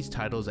take these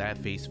titles at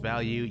face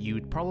value,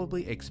 you'd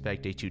probably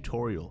expect a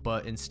tutorial,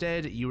 but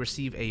instead you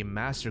receive a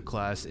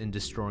masterclass in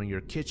destroying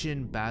your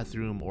kitchen,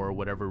 bathroom, or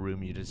whatever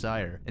room you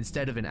desire.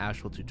 Instead of an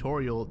actual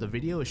tutorial, the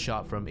video is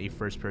shot from a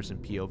first-person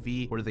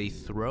POV where they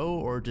throw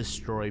or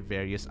destroy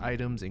various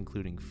items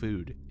including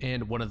food.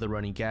 And one of the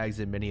running gags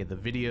in many of the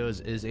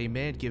videos is a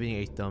man giving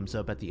a thumbs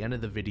up at the end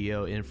of the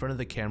video in front of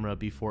the camera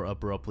before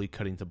abruptly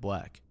cutting to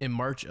black. In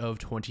March of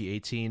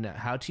 2018,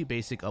 How To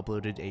Basic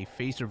uploaded a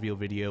face reveal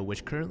video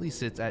which currently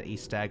sits at a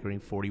staggering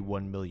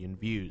 41 million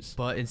views.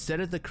 But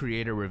instead of the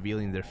creator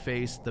revealing their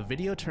face, the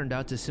video turned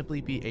out to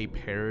simply be a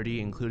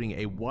parody including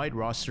a wide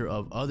roster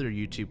of other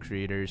YouTube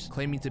creators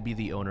claiming to be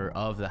the owner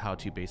of the How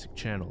To Basic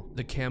channel.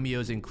 The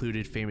cameos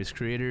included famous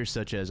creators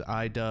such as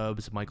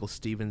iDubbbz, Michael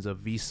Stevens of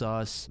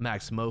Vsauce,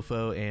 Max Mofo,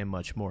 and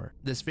much more.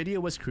 This video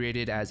was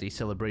created as a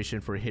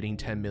celebration for hitting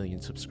 10 million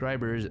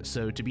subscribers,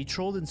 so to be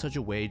trolled in such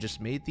a way just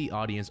made the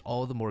audience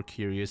all the more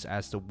curious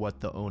as to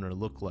what the owner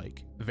looked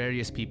like.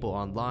 Various people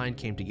online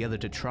came together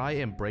to try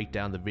and break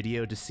down the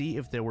video to see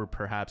if there were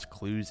perhaps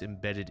clues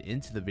embedded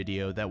into the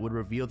video that would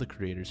reveal the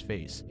creator's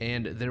face,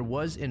 and there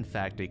was in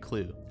fact a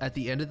clue. At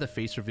the end of the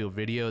face reveal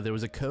video, there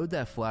was a code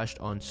that flashed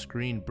on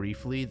screen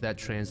briefly that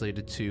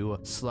translated to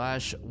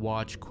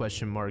 /watch?V,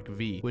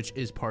 which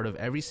is part of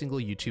every single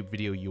YouTube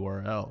video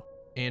URL.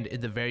 And in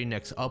the very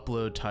next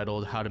upload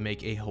titled How to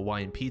Make a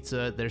Hawaiian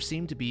Pizza, there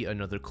seemed to be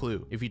another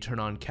clue. If you turn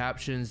on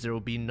captions, there will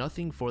be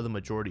nothing for the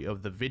majority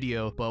of the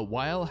video, but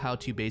while How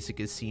To Basic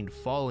is seen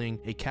falling,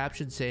 a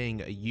caption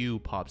saying "you"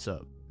 pops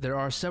up. There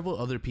are several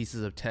other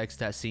pieces of text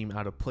that seem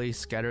out of place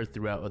scattered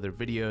throughout other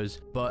videos,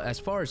 but as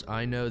far as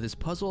I know, this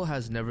puzzle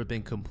has never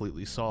been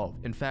completely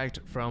solved. In fact,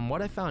 from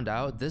what I found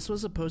out, this was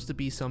supposed to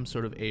be some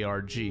sort of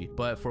ARG,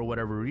 but for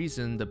whatever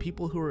reason, the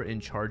people who were in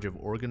charge of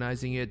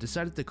organizing it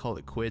decided to call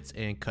it quits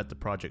and cut the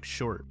project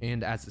short.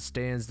 And as it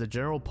stands, the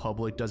general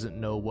public doesn't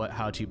know what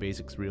How To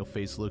Basic's real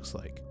face looks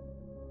like.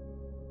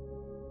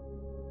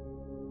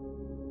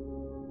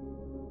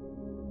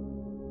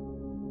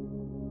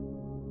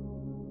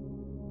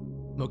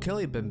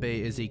 Mokele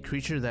Mbembe is a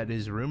creature that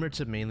is rumored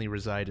to mainly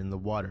reside in the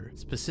water,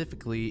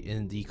 specifically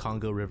in the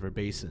Congo River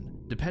Basin.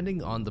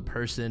 Depending on the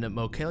person,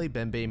 Mokele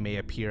Mbembe may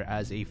appear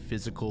as a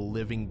physical,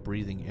 living,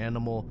 breathing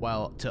animal,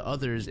 while to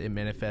others it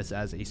manifests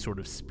as a sort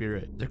of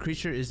spirit. The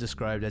creature is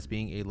described as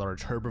being a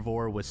large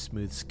herbivore with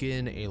smooth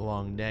skin, a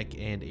long neck,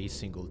 and a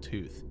single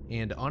tooth.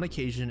 And on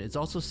occasion, it's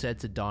also said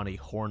to don a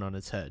horn on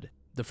its head.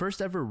 The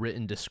first ever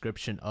written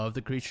description of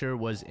the creature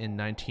was in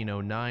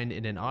 1909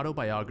 in an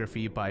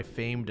autobiography by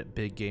famed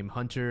big game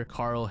hunter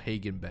Carl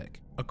Hagenbeck.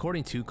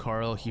 According to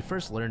Carl, he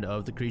first learned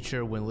of the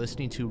creature when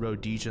listening to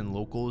Rhodesian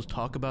locals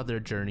talk about their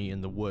journey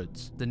in the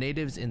woods. The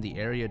natives in the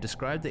area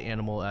described the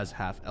animal as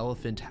half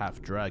elephant,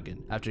 half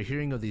dragon. After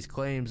hearing of these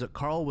claims,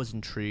 Carl was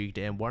intrigued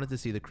and wanted to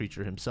see the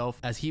creature himself,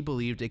 as he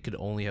believed it could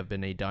only have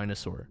been a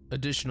dinosaur.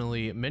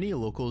 Additionally, many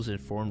locals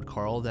informed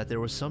Carl that there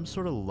was some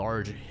sort of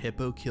large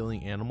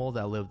hippo-killing animal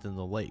that lived in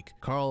the lake.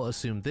 Carl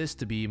assumed this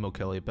to be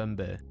Mokele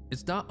Mbembe.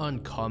 It's not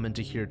uncommon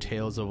to hear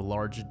tales of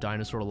large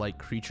dinosaur-like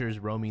creatures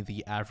roaming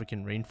the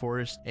African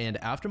rainforest, and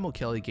after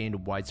Mokele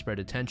gained widespread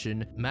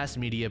attention, mass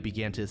media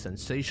began to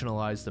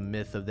sensationalize the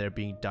myth of there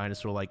being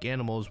dinosaur-like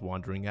animals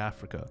wandering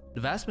Africa.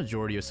 The vast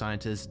majority of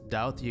scientists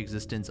doubt the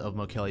existence of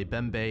Mokele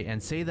Mbembe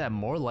and say that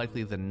more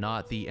likely than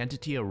not, the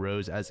entity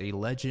arose as a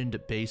legend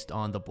based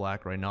on the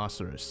black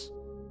rhinoceros.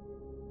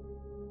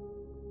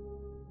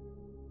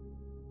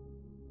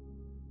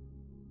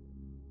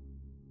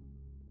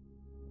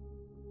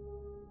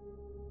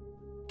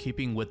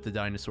 Keeping with the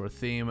dinosaur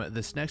theme,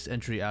 this next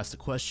entry asks the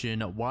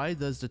question, why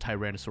does the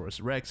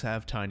Tyrannosaurus Rex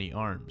have tiny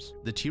arms?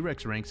 The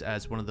T-Rex ranks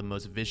as one of the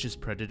most vicious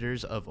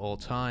predators of all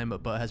time,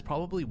 but has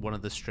probably one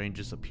of the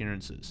strangest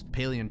appearances.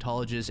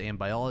 Paleontologists and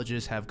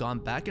biologists have gone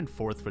back and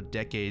forth for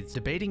decades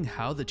debating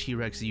how the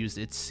T-Rex used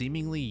its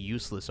seemingly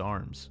useless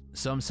arms.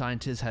 Some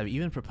scientists have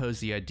even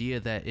proposed the idea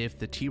that if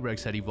the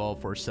T-Rex had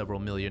evolved for several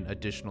million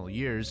additional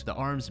years, the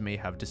arms may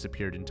have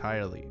disappeared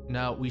entirely.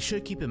 Now, we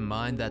should keep in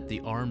mind that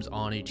the arms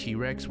on a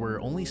T-Rex were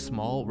only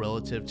small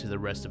relative to the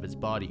rest of its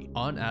body.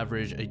 On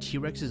average, a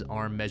T-Rex's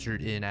arm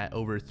measured in at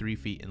over 3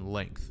 feet in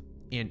length,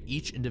 and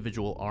each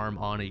individual arm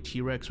on a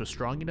T-Rex was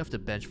strong enough to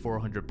bench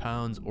 400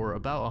 pounds or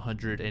about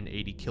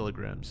 180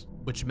 kilograms,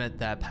 which meant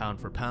that pound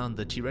for pound,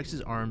 the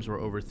T-Rex's arms were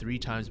over 3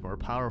 times more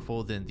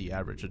powerful than the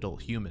average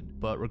adult human.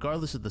 But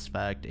regardless of this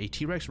fact, a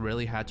T-Rex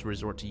rarely had to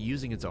resort to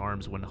using its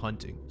arms when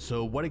hunting.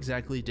 So what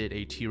exactly did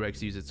a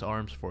T-Rex use its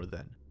arms for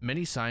then?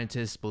 Many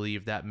scientists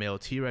believe that male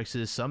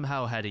T-Rexes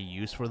somehow had a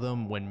use for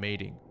them when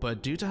mating,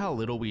 but due to how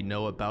little we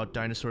know about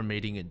dinosaur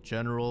mating in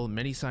general,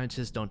 many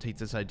scientists don't take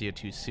this idea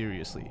too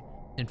seriously.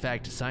 In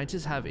fact,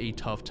 scientists have a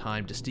tough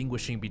time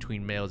distinguishing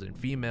between males and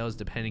females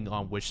depending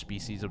on which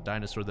species of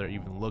dinosaur they're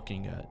even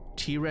looking at.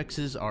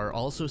 T-Rexes are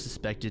also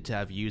suspected to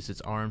have used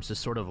its arms to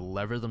sort of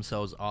lever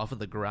themselves off of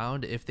the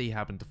ground if they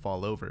happen to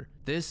fall over.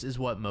 This is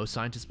what most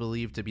scientists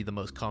believe to be the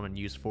most common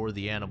use for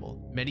the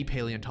animal. Many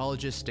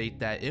paleontologists state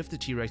that if the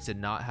T-Rex did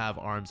not have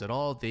arms at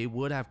all, they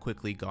would have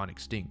quickly gone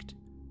extinct.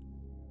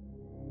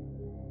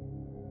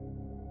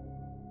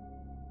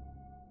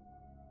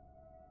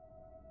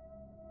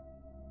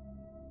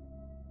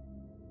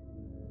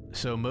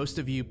 So most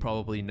of you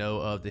probably know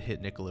of the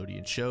hit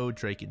Nickelodeon show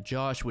Drake and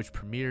Josh, which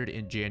premiered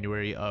in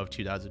January of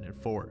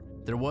 2004.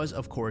 There was,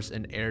 of course,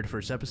 an aired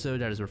first episode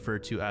that is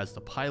referred to as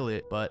the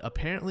pilot, but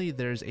apparently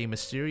there's a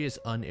mysterious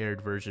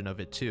unaired version of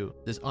it too.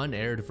 This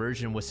unaired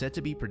version was set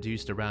to be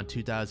produced around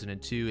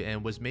 2002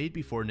 and was made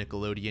before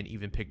Nickelodeon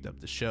even picked up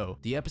the show.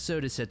 The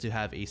episode is said to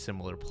have a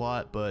similar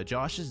plot, but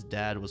Josh's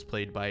dad was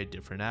played by a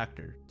different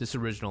actor. This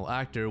original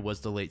actor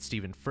was the late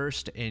Stephen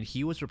Furst, and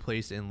he was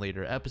replaced in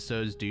later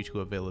episodes due to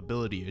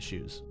availability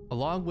issues.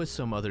 Along with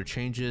some other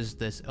changes,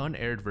 this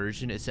unaired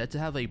version is said to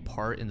have a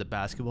part in the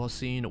basketball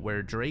scene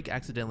where Drake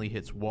accidentally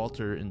hits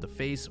Walter in the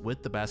face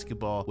with the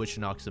basketball, which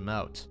knocks him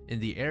out. In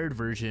the aired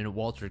version,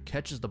 Walter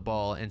catches the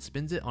ball and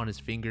spins it on his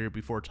finger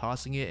before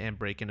tossing it and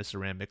breaking a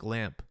ceramic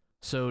lamp.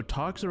 So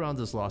talks around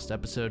this lost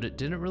episode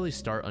didn't really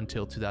start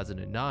until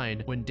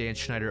 2009 when Dan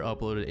Schneider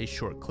uploaded a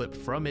short clip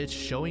from it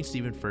showing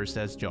Stephen Furst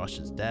as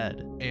Josh's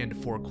dad. And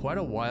for quite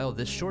a while,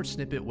 this short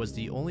snippet was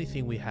the only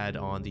thing we had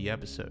on the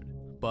episode.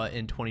 But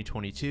in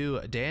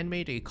 2022, Dan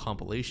made a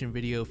compilation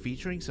video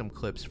featuring some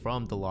clips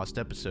from the lost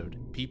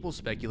episode. People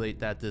speculate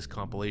that this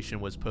compilation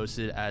was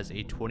posted as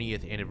a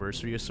 20th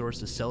anniversary of sorts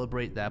to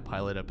celebrate that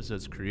pilot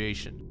episode's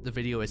creation. The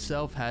video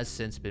itself has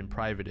since been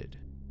privated.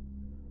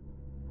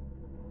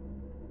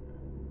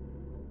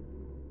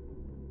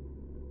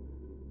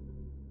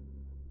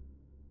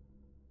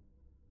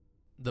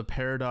 The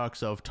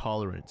paradox of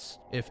tolerance.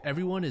 If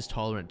everyone is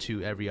tolerant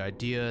to every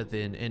idea,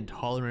 then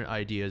intolerant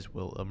ideas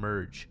will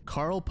emerge.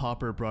 Karl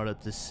Popper brought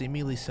up this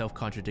seemingly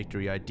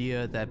self-contradictory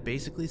idea that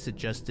basically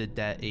suggested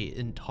that an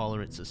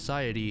intolerant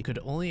society could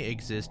only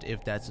exist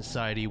if that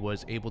society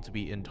was able to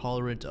be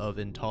intolerant of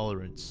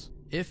intolerance.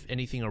 If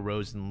anything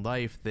arose in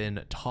life,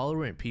 then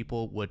tolerant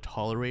people would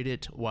tolerate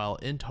it, while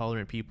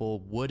intolerant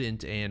people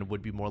wouldn't and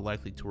would be more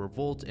likely to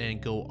revolt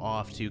and go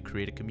off to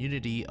create a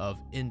community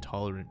of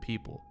intolerant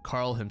people.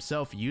 Karl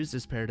himself used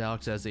this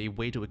paradox as a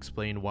way to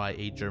explain why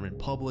a German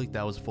public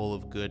that was full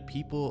of good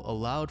people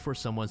allowed for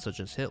someone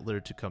such as Hitler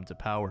to come to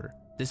power.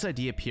 This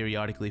idea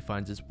periodically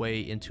finds its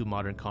way into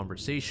modern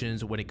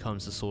conversations when it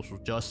comes to social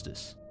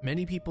justice.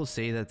 Many people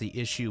say that the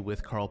issue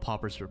with Karl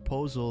Popper's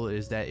proposal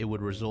is that it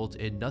would result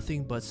in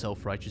nothing but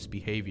self-righteous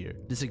behavior.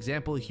 This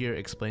example here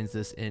explains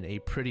this in a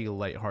pretty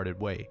lighthearted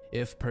way.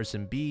 If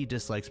person B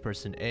dislikes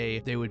person A,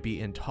 they would be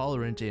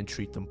intolerant and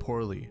treat them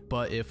poorly.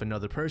 But if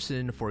another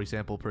person, for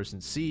example person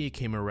C,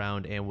 came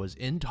around and was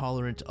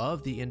intolerant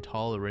of the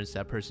intolerance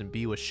that person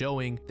B was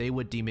showing, they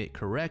would deem it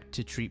correct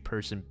to treat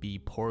person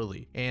B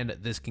poorly. And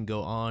this can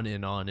go on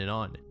and on and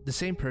on. The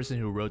same person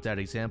who wrote that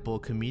example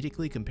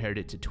comedically compared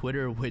it to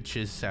Twitter, which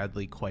is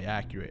sadly quite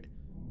accurate.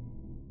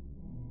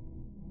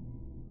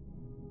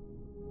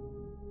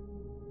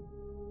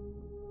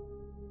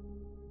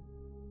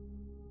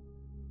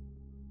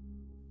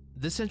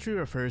 This entry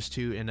refers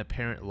to an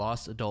apparent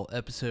lost adult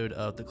episode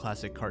of the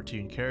classic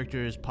cartoon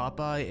characters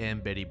Popeye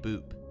and Betty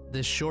Boop.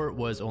 This short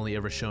was only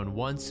ever shown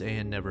once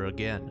and never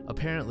again.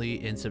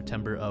 Apparently, in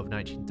September of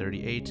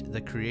 1938,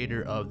 the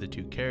creator of the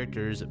two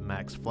characters,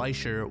 Max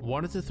Fleischer,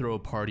 wanted to throw a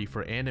party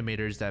for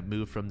animators that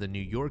moved from the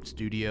New York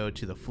studio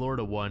to the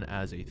Florida one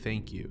as a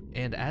thank you.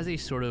 And as a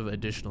sort of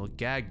additional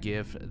gag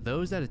gift,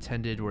 those that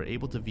attended were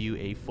able to view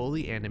a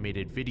fully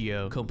animated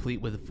video, complete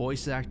with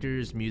voice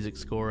actors, music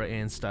score,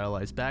 and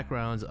stylized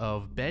backgrounds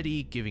of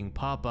Betty giving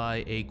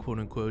Popeye a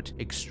quote-unquote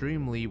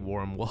extremely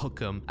warm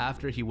welcome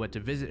after he went to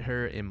visit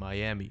her in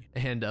Miami.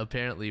 Uncanny, and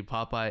apparently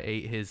Popeye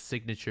ate his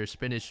signature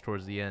spinach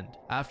towards the end.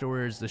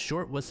 Afterwards, the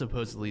short was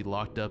supposedly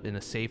locked up in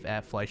a safe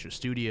at Fleischer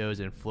Studios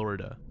in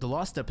Florida. The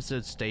lost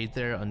episode stayed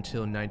there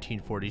until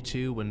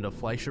 1942 when the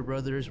Fleischer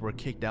brothers were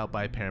kicked out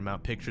by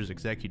Paramount Pictures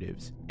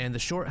executives, and the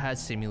short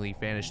has seemingly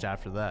vanished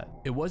after that.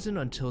 It wasn't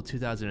until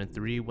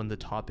 2003 when the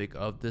topic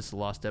of this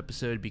lost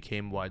episode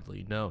became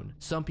widely known.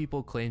 Some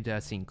people claim to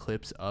have seen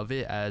clips of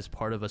it as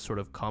part of a sort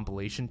of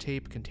compilation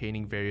tape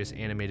containing various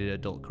animated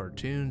adult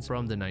cartoons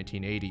from the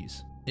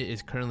 1980s. It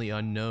is currently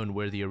unknown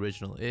where the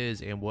original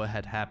is and what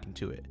had happened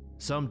to it.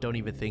 Some don't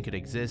even think it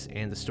exists,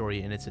 and the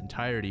story in its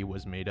entirety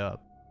was made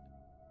up.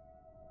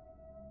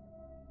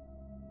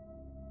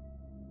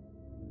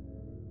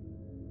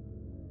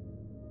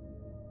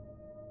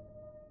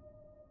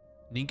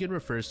 Ningen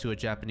refers to a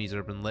Japanese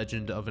urban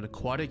legend of an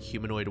aquatic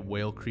humanoid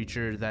whale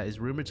creature that is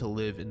rumored to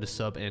live in the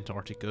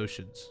sub-Antarctic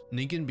oceans.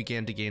 Ningen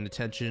began to gain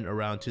attention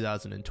around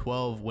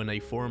 2012 when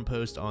a forum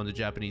post on the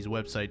Japanese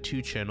website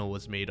 2channel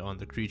was made on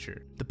the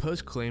creature. The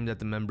post claimed that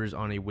the members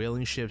on a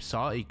whaling ship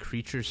saw a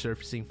creature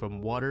surfacing from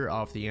water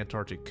off the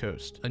Antarctic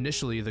coast.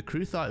 Initially, the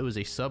crew thought it was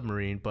a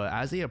submarine, but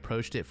as they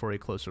approached it for a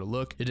closer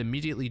look, it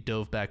immediately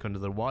dove back under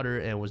the water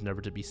and was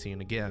never to be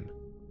seen again.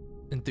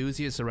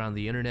 Enthusiasts around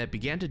the internet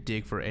began to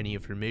dig for any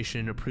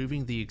information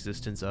proving the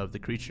existence of the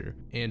creature,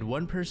 and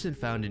one person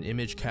found an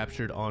image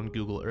captured on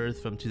Google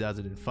Earth from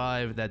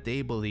 2005 that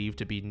they believed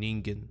to be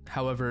Ningen.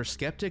 However,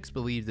 skeptics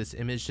believe this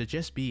image to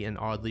just be an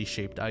oddly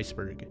shaped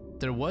iceberg.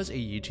 There was a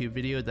YouTube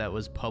video that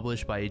was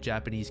published by a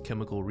Japanese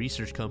chemical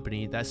research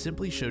company that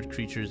simply showed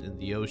creatures in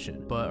the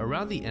ocean, but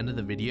around the end of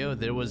the video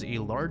there was a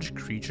large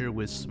creature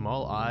with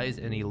small eyes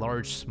and a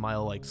large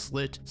smile-like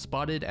slit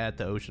spotted at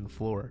the ocean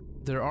floor.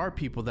 There are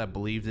people that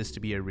believe this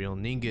to be a real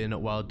Ningen,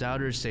 while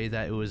doubters say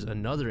that it was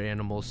another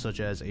animal such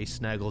as a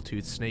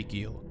snaggle-toothed snake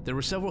eel. There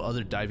were several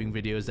other diving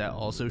videos that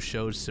also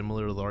showed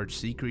similar large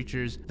sea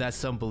creatures that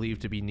some believe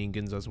to be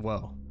Ningens as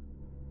well.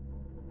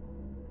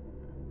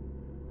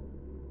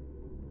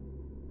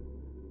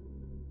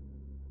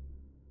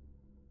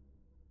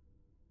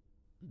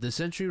 This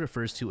entry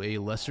refers to a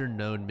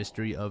lesser-known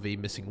mystery of a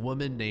missing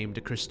woman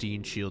named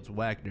Christine Shields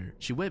Wagner.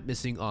 She went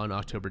missing on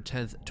October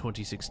 10th,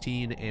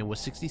 2016 and was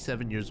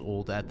 67 years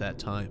old at that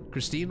time.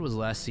 Christine was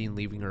last seen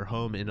leaving her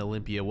home in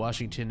Olympia,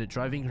 Washington,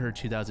 driving her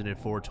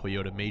 2004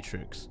 Toyota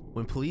Matrix.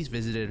 When police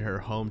visited her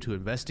home to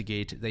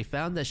investigate, they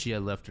found that she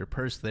had left her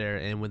purse there,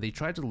 and when they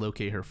tried to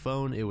locate her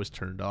phone, it was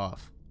turned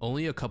off.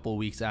 Only a couple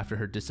weeks after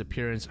her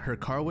disappearance, her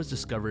car was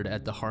discovered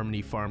at the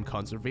Harmony Farm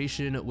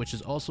Conservation, which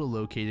is also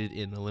located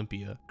in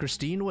Olympia.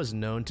 Christine was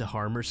known to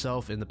harm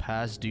herself in the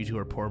past due to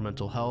her poor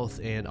mental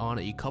health, and on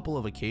a couple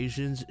of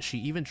occasions, she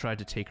even tried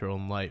to take her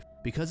own life.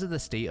 Because of the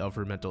state of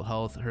her mental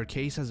health, her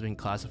case has been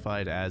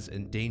classified as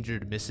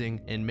endangered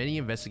missing, and many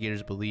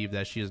investigators believe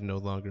that she is no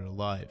longer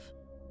alive.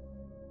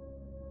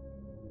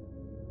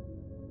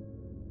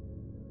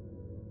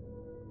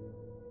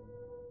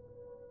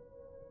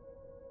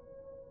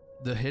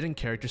 The hidden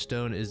character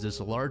stone is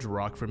this large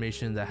rock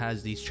formation that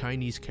has these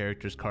Chinese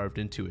characters carved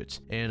into it,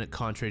 and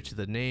contrary to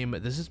the name,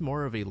 this is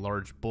more of a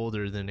large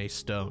boulder than a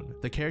stone.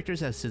 The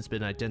characters have since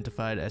been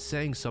identified as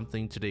saying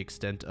something to the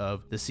extent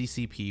of, "The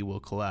CCP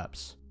will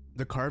collapse."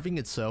 The carving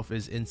itself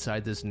is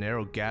inside this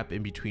narrow gap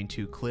in between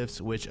two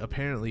cliffs, which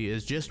apparently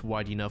is just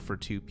wide enough for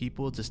two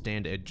people to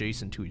stand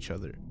adjacent to each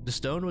other. The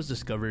stone was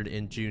discovered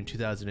in June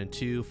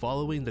 2002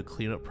 following the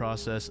cleanup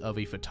process of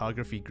a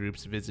photography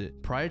group's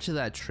visit. Prior to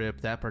that trip,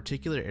 that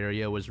particular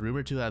area was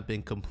rumored to have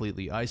been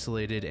completely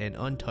isolated and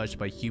untouched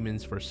by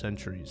humans for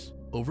centuries.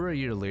 Over a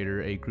year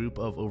later, a group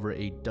of over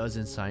a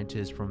dozen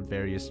scientists from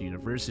various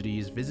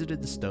universities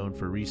visited the stone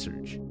for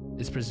research.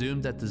 It's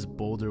presumed that this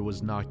boulder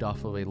was knocked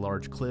off of a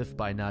large cliff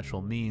by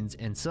natural means,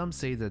 and some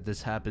say that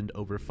this happened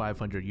over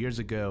 500 years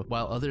ago,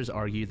 while others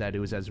argue that it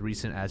was as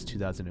recent as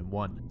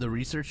 2001. The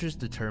researchers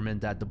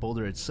determined that the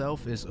boulder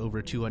itself is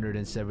over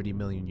 270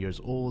 million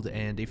years old,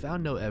 and they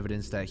found no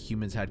evidence that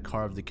humans had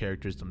carved the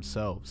characters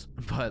themselves.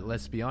 But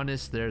let's be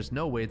honest, there's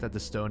no way that the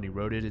stone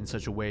eroded in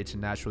such a way to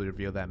naturally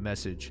reveal that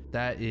message.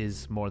 That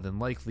is more than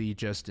likely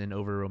just an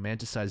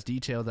over-romanticized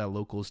detail that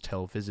locals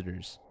tell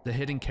visitors. The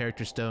hidden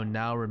character stone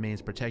now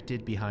remains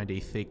protected behind a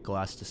thick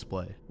glass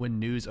display. When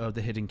news of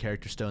the hidden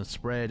character stone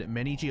spread,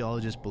 many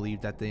geologists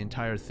believed that the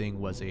entire thing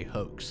was a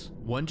hoax.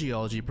 One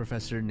geology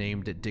professor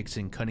named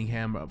Dixon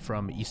Cunningham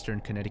from Eastern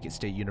Connecticut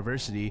State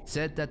University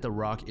said that the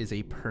rock is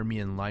a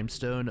Permian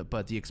limestone,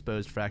 but the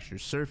exposed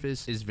fractured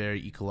surface is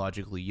very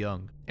ecologically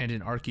young. And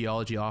an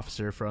archaeology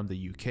officer from the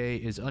UK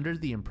is under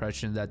the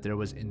impression that there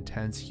was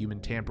intense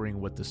human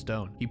tampering with the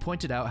stone. He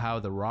pointed out how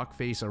the rock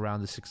face around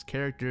the 6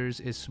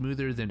 characters is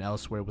smoother than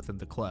elsewhere within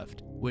the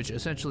cleft, which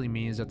essentially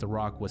means that the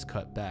rock was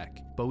cut back.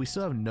 But we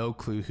still have no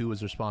clue who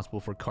was responsible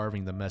for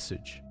carving the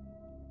message.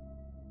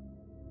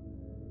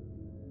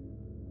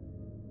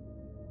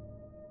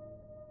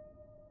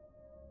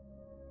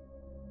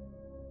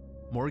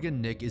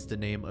 Morgan Nick is the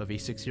name of a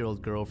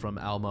 6-year-old girl from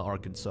Alma,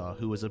 Arkansas,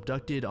 who was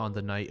abducted on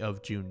the night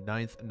of June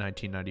 9th,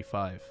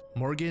 1995.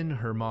 Morgan,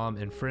 her mom,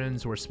 and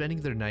friends were spending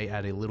their night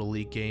at a Little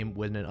League game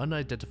when an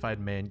unidentified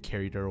man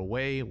carried her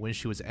away when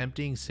she was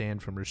emptying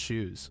sand from her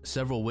shoes.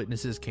 Several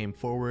witnesses came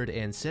forward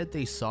and said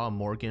they saw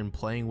Morgan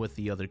playing with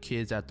the other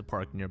kids at the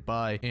park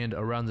nearby, and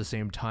around the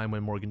same time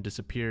when Morgan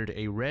disappeared,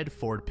 a red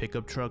Ford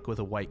pickup truck with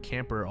a white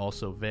camper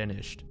also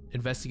vanished.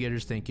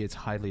 Investigators think it's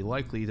highly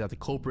likely that the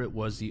culprit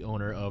was the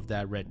owner of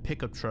that red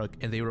pickup truck,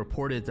 and they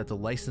reported that the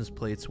license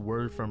plates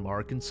were from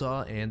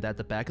Arkansas and that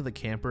the back of the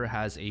camper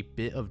has a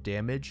bit of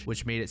damage,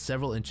 which made it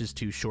several inches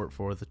too short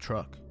for the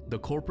truck. The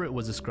culprit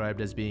was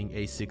described as being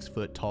a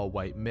 6-foot tall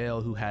white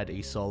male who had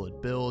a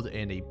solid build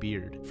and a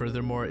beard.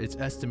 Furthermore, it's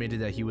estimated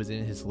that he was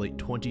in his late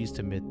 20s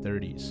to mid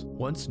 30s.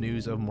 Once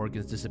news of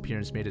Morgan's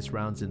disappearance made its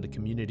rounds in the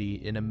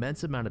community, an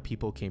immense amount of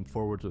people came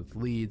forward with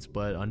leads,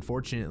 but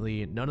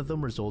unfortunately, none of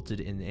them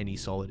resulted in any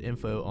solid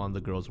info on the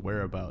girl's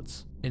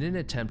whereabouts. In an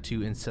attempt to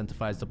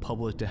incentivize the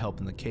public to help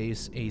in the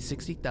case, a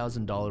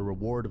 $60,000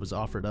 reward was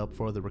offered up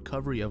for the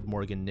recovery of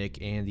Morgan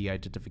Nick and the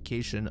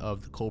identification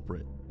of the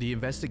culprit. The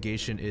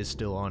investigation is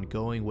still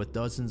ongoing with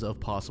dozens of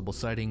possible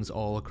sightings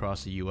all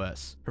across the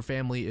US. Her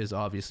family is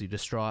obviously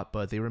distraught,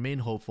 but they remain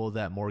hopeful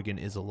that Morgan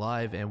is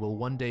alive and will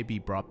one day be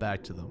brought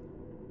back to them.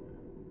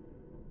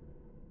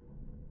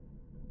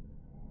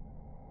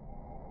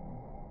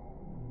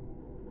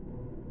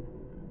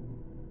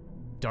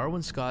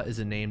 Darwin Scott is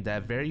a name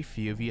that very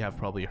few of you have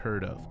probably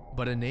heard of,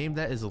 but a name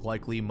that is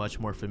likely much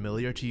more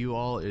familiar to you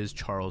all is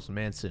Charles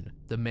Manson,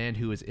 the man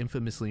who is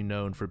infamously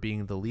known for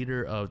being the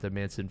leader of the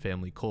Manson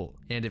family cult.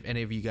 And if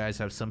any of you guys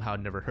have somehow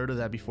never heard of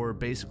that before,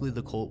 basically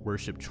the cult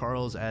worshipped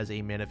Charles as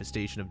a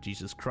manifestation of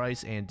Jesus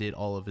Christ and did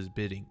all of his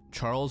bidding.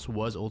 Charles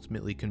was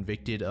ultimately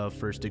convicted of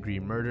first-degree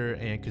murder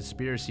and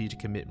conspiracy to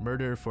commit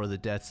murder for the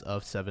deaths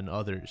of 7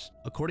 others.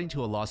 According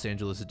to a Los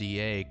Angeles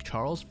DA,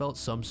 Charles felt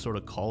some sort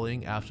of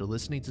calling after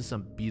listening to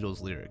some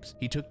Beatles lyrics.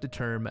 He took the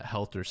term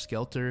helter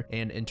skelter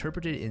and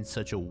interpreted it in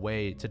such a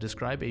way to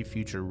describe a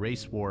future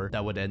race war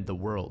that would end the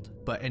world.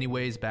 But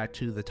anyways, back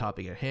to the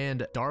topic at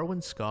hand,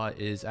 Darwin Scott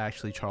is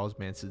actually Charles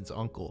Manson's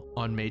uncle.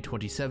 On May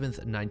 27th,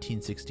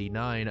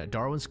 1969,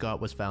 Darwin Scott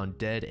was found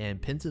dead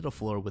and pinned to the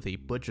floor with a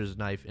butcher's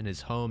knife in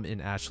his home in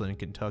Ashland,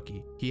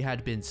 Kentucky. He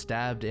had been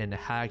stabbed and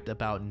hacked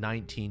about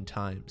 19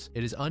 times.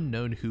 It is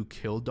unknown who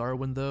killed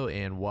Darwin though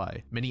and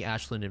why. Many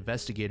Ashland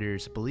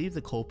investigators believe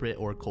the culprit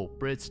or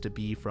culprits to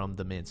be from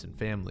the Manson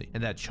family,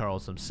 and that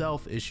Charles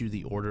himself issued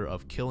the order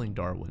of killing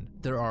Darwin.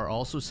 There are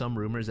also some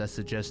rumors that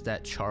suggest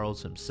that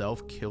Charles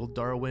himself killed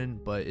Darwin,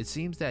 but it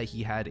seems that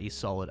he had a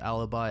solid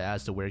alibi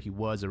as to where he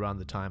was around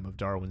the time of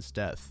Darwin's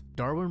death.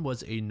 Darwin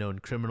was a known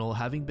criminal,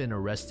 having been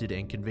arrested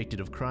and convicted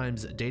of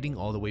crimes dating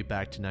all the way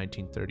back to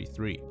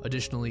 1933.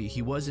 Additionally,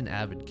 he was an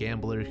avid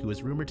gambler who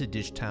was rumored to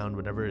ditch town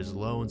whenever his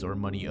loans or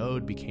money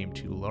owed became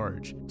too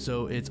large.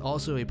 So it's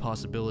also a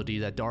possibility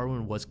that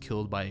Darwin was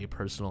killed by a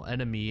personal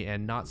enemy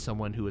and not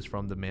someone who was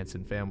from the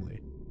Manson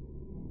family.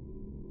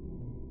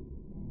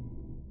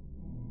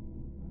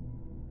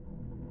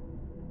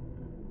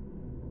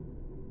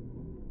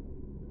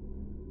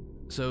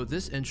 So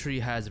this entry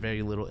has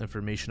very little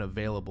information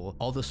available.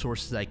 All the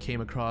sources I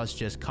came across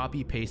just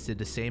copy-pasted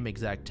the same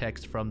exact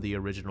text from the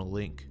original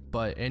link.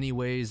 But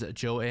anyways,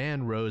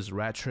 Joanne Rose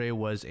Rattray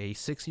was a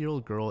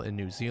 6-year-old girl in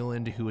New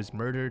Zealand who was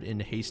murdered in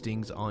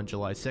Hastings on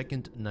July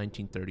 2nd,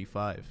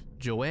 1935.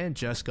 Joanne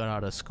just got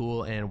out of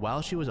school, and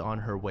while she was on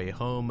her way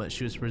home,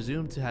 she was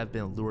presumed to have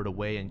been lured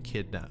away and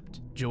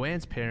kidnapped.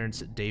 Joanne's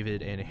parents,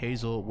 David and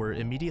Hazel, were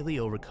immediately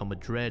overcome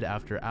with dread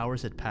after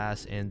hours had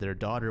passed and their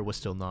daughter was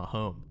still not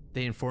home.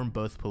 They informed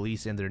both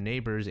police and their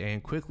neighbors,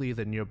 and quickly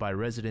the nearby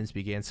residents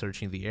began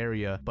searching the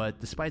area,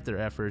 but despite their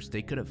efforts,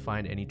 they couldn't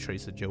find any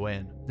trace of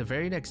Joanne. The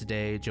very next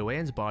day,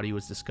 Joanne's body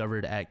was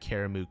discovered at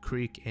Karamoo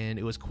Creek, and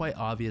it was quite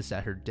obvious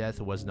that her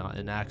death was not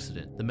an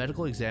accident. The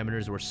medical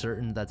examiners were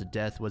certain that the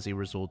death was a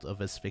result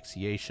of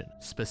asphyxiation.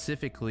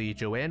 Specifically,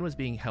 Joanne was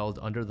being held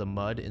under the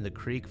mud in the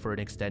creek for an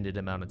extended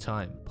amount of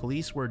time.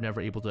 Police were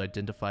never able to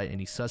identify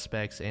any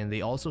suspects, and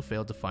they also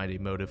failed to find a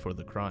motive for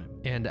the crime.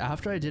 And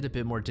after I did a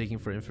bit more digging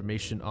for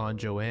information on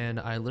Joanne,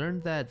 I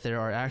learned that there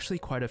are actually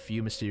quite a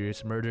few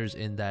mysterious murders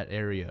in that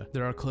area.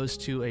 There are close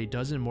to a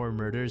dozen more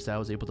murders that I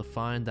was able to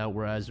find that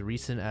were as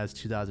recent as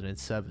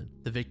 2007.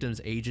 The victims'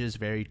 ages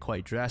varied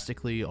quite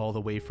drastically, all the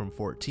way from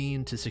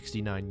 14 to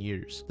 69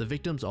 years. The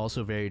victims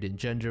also varied in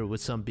gender, with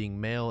some being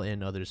male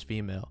and others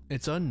female.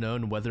 It's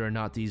unknown whether or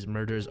not these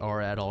murders are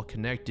at all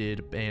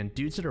connected, and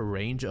due to the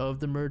range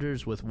of the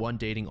murders, with one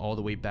dating all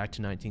the way back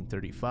to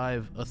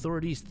 1935,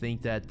 authorities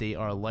think that they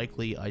are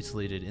likely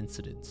isolated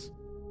incidents.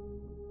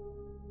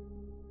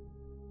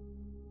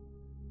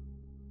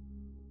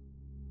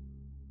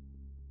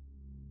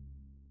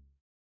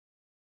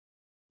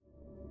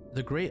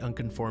 The Great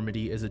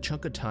Unconformity is a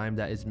chunk of time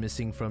that is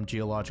missing from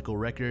geological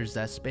records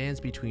that spans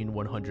between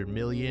 100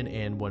 million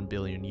and 1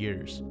 billion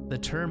years. The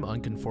term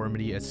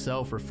unconformity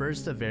itself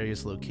refers to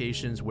various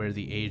locations where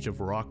the age of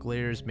rock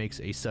layers makes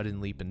a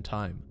sudden leap in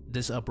time.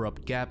 This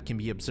abrupt gap can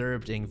be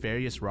observed in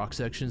various rock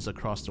sections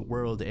across the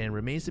world and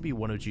remains to be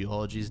one of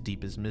geology's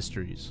deepest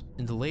mysteries.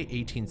 In the late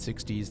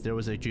 1860s, there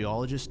was a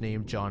geologist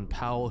named John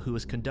Powell who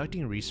was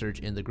conducting research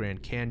in the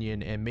Grand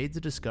Canyon and made the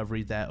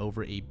discovery that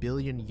over 1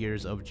 billion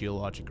years of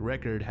geologic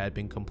record had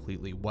been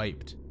completely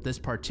wiped. This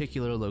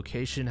particular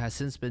location has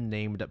since been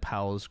named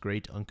Powell's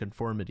Great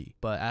Unconformity,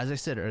 but as I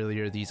said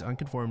earlier, these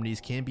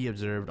unconformities can be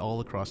observed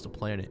all across the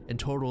planet. In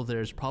total,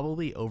 there's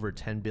probably over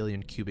 10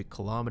 billion cubic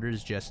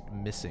kilometers just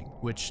missing,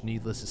 which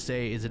needless to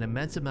say is an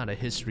immense amount of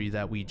history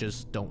that we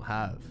just don't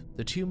have.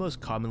 The two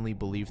most commonly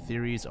believed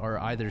theories are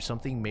either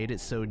something made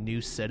it so new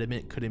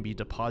sediment couldn't be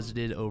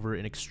deposited over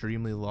an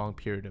extremely long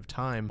period of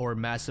time, or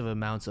massive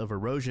amounts of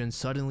erosion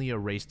suddenly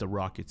erased the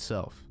rock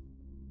itself.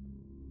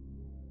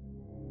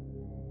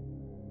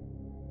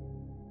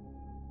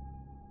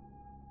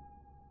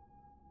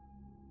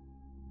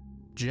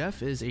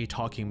 Jeff is a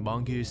talking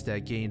mongoose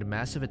that gained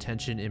massive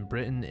attention in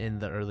Britain in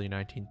the early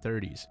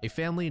 1930s. A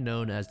family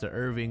known as the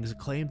Irvings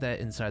claimed that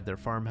inside their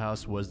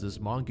farmhouse was this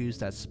mongoose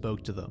that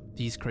spoke to them.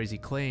 These crazy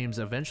claims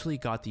eventually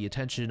got the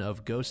attention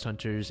of ghost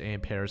hunters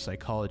and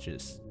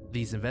parapsychologists.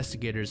 These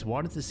investigators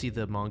wanted to see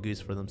the mongoose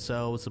for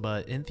themselves,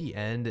 but in the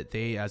end,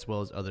 they, as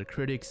well as other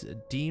critics,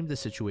 deemed the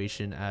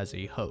situation as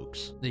a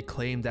hoax. They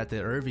claimed that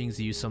the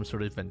Irvings used some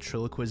sort of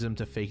ventriloquism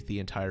to fake the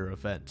entire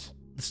event.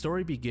 The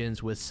story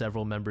begins with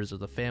several members of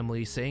the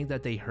family saying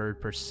that they heard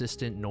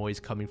persistent noise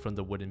coming from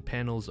the wooden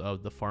panels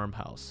of the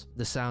farmhouse.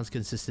 The sounds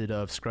consisted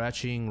of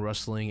scratching,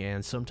 rustling,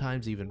 and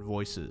sometimes even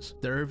voices.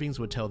 The Irvings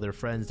would tell their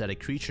friends that a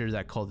creature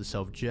that called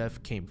itself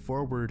Jeff came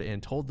forward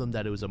and told them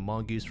that it was a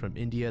mongoose from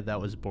India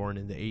that was born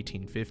in the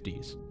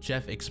 1850s.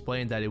 Jeff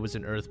explained that it was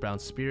an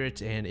earthbound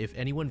spirit, and if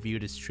anyone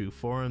viewed its true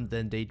form,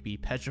 then they'd be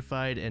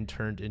petrified and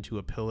turned into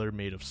a pillar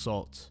made of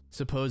salt.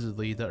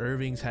 Supposedly, the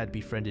Irvings had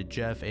befriended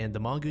Jeff, and the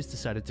mongoose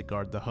decided to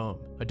guard the home.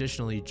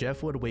 Additionally,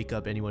 Jeff would wake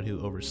up anyone who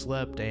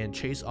overslept and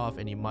chase off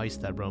any mice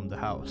that roamed the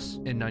house.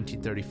 In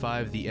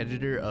 1935, the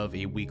editor of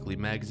a weekly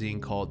magazine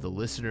called The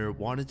Listener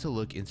wanted to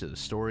look into the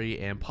story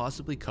and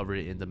possibly cover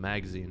it in the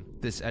magazine.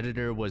 This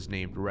editor was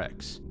named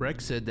Rex.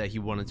 Rex said that he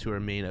wanted to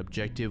remain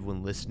objective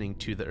when listening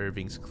to the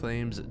Irvings'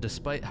 claims,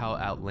 despite how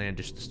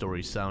outlandish the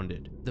story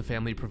sounded. The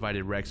family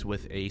provided Rex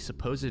with a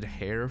supposed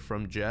hair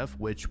from Jeff,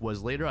 which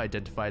was later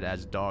identified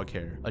as dog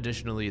hair.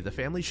 Additionally, the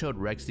family showed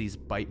Rex these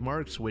bite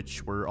marks,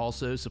 which were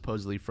also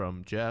supposedly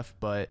from Jeff,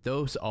 but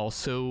those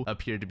also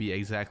appeared to be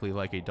exactly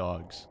like a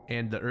dog's.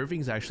 And the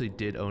Irvings actually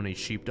did own a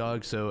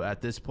sheepdog, so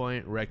at this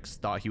point, Rex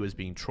thought he was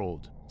being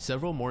trolled.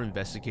 Several more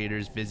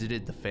investigators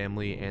visited the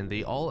family, and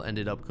they all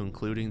ended up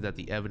concluding that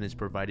the evidence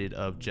provided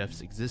of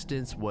Jeff's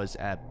existence was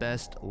at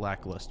best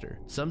lackluster.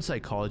 Some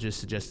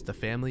psychologists suggest the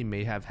family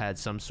may have had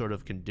some sort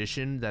of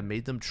condition that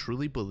made them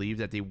truly believe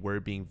that they were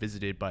being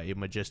visited by a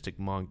majestic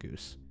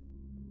mongoose.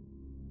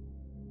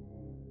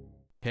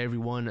 Hey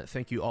everyone,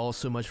 thank you all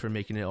so much for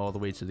making it all the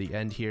way to the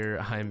end here.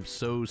 I'm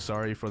so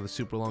sorry for the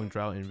super long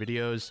drought in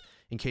videos.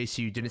 In case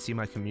you didn't see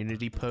my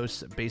community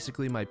posts,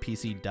 basically my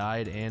PC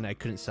died and I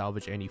couldn't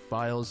salvage any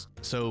files,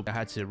 so I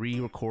had to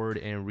re-record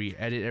and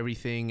re-edit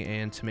everything.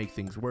 And to make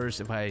things worse,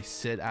 if I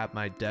sit at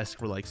my desk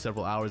for like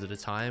several hours at a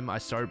time, I'm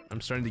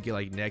starting to get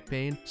like neck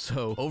pain.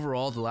 So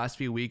overall, the last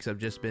few weeks I've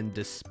just been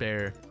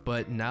despair,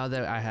 but now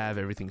that I have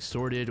everything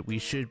sorted, we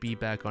should be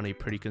back on a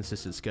pretty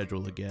consistent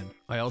schedule again.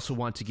 I also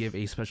want to give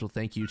a special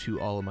thank you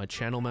to all of my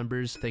channel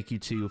members. Thank you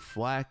to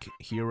Flack,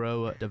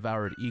 Hero,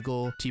 Devoured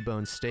Eagle,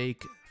 T-Bone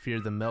Steak,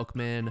 Fear the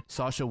Milkman,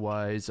 Sasha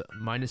Wise,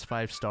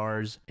 -5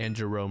 stars, and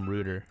Jerome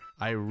Reuter.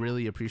 I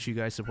really appreciate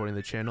you guys supporting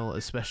the channel,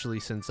 especially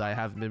since I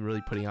haven't been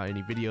really putting out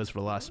any videos for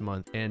the last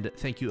month. And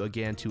thank you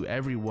again to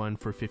everyone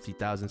for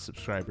 50,000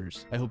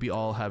 subscribers. I hope you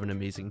all have an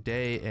amazing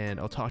day, and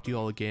I'll talk to you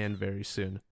all again very soon.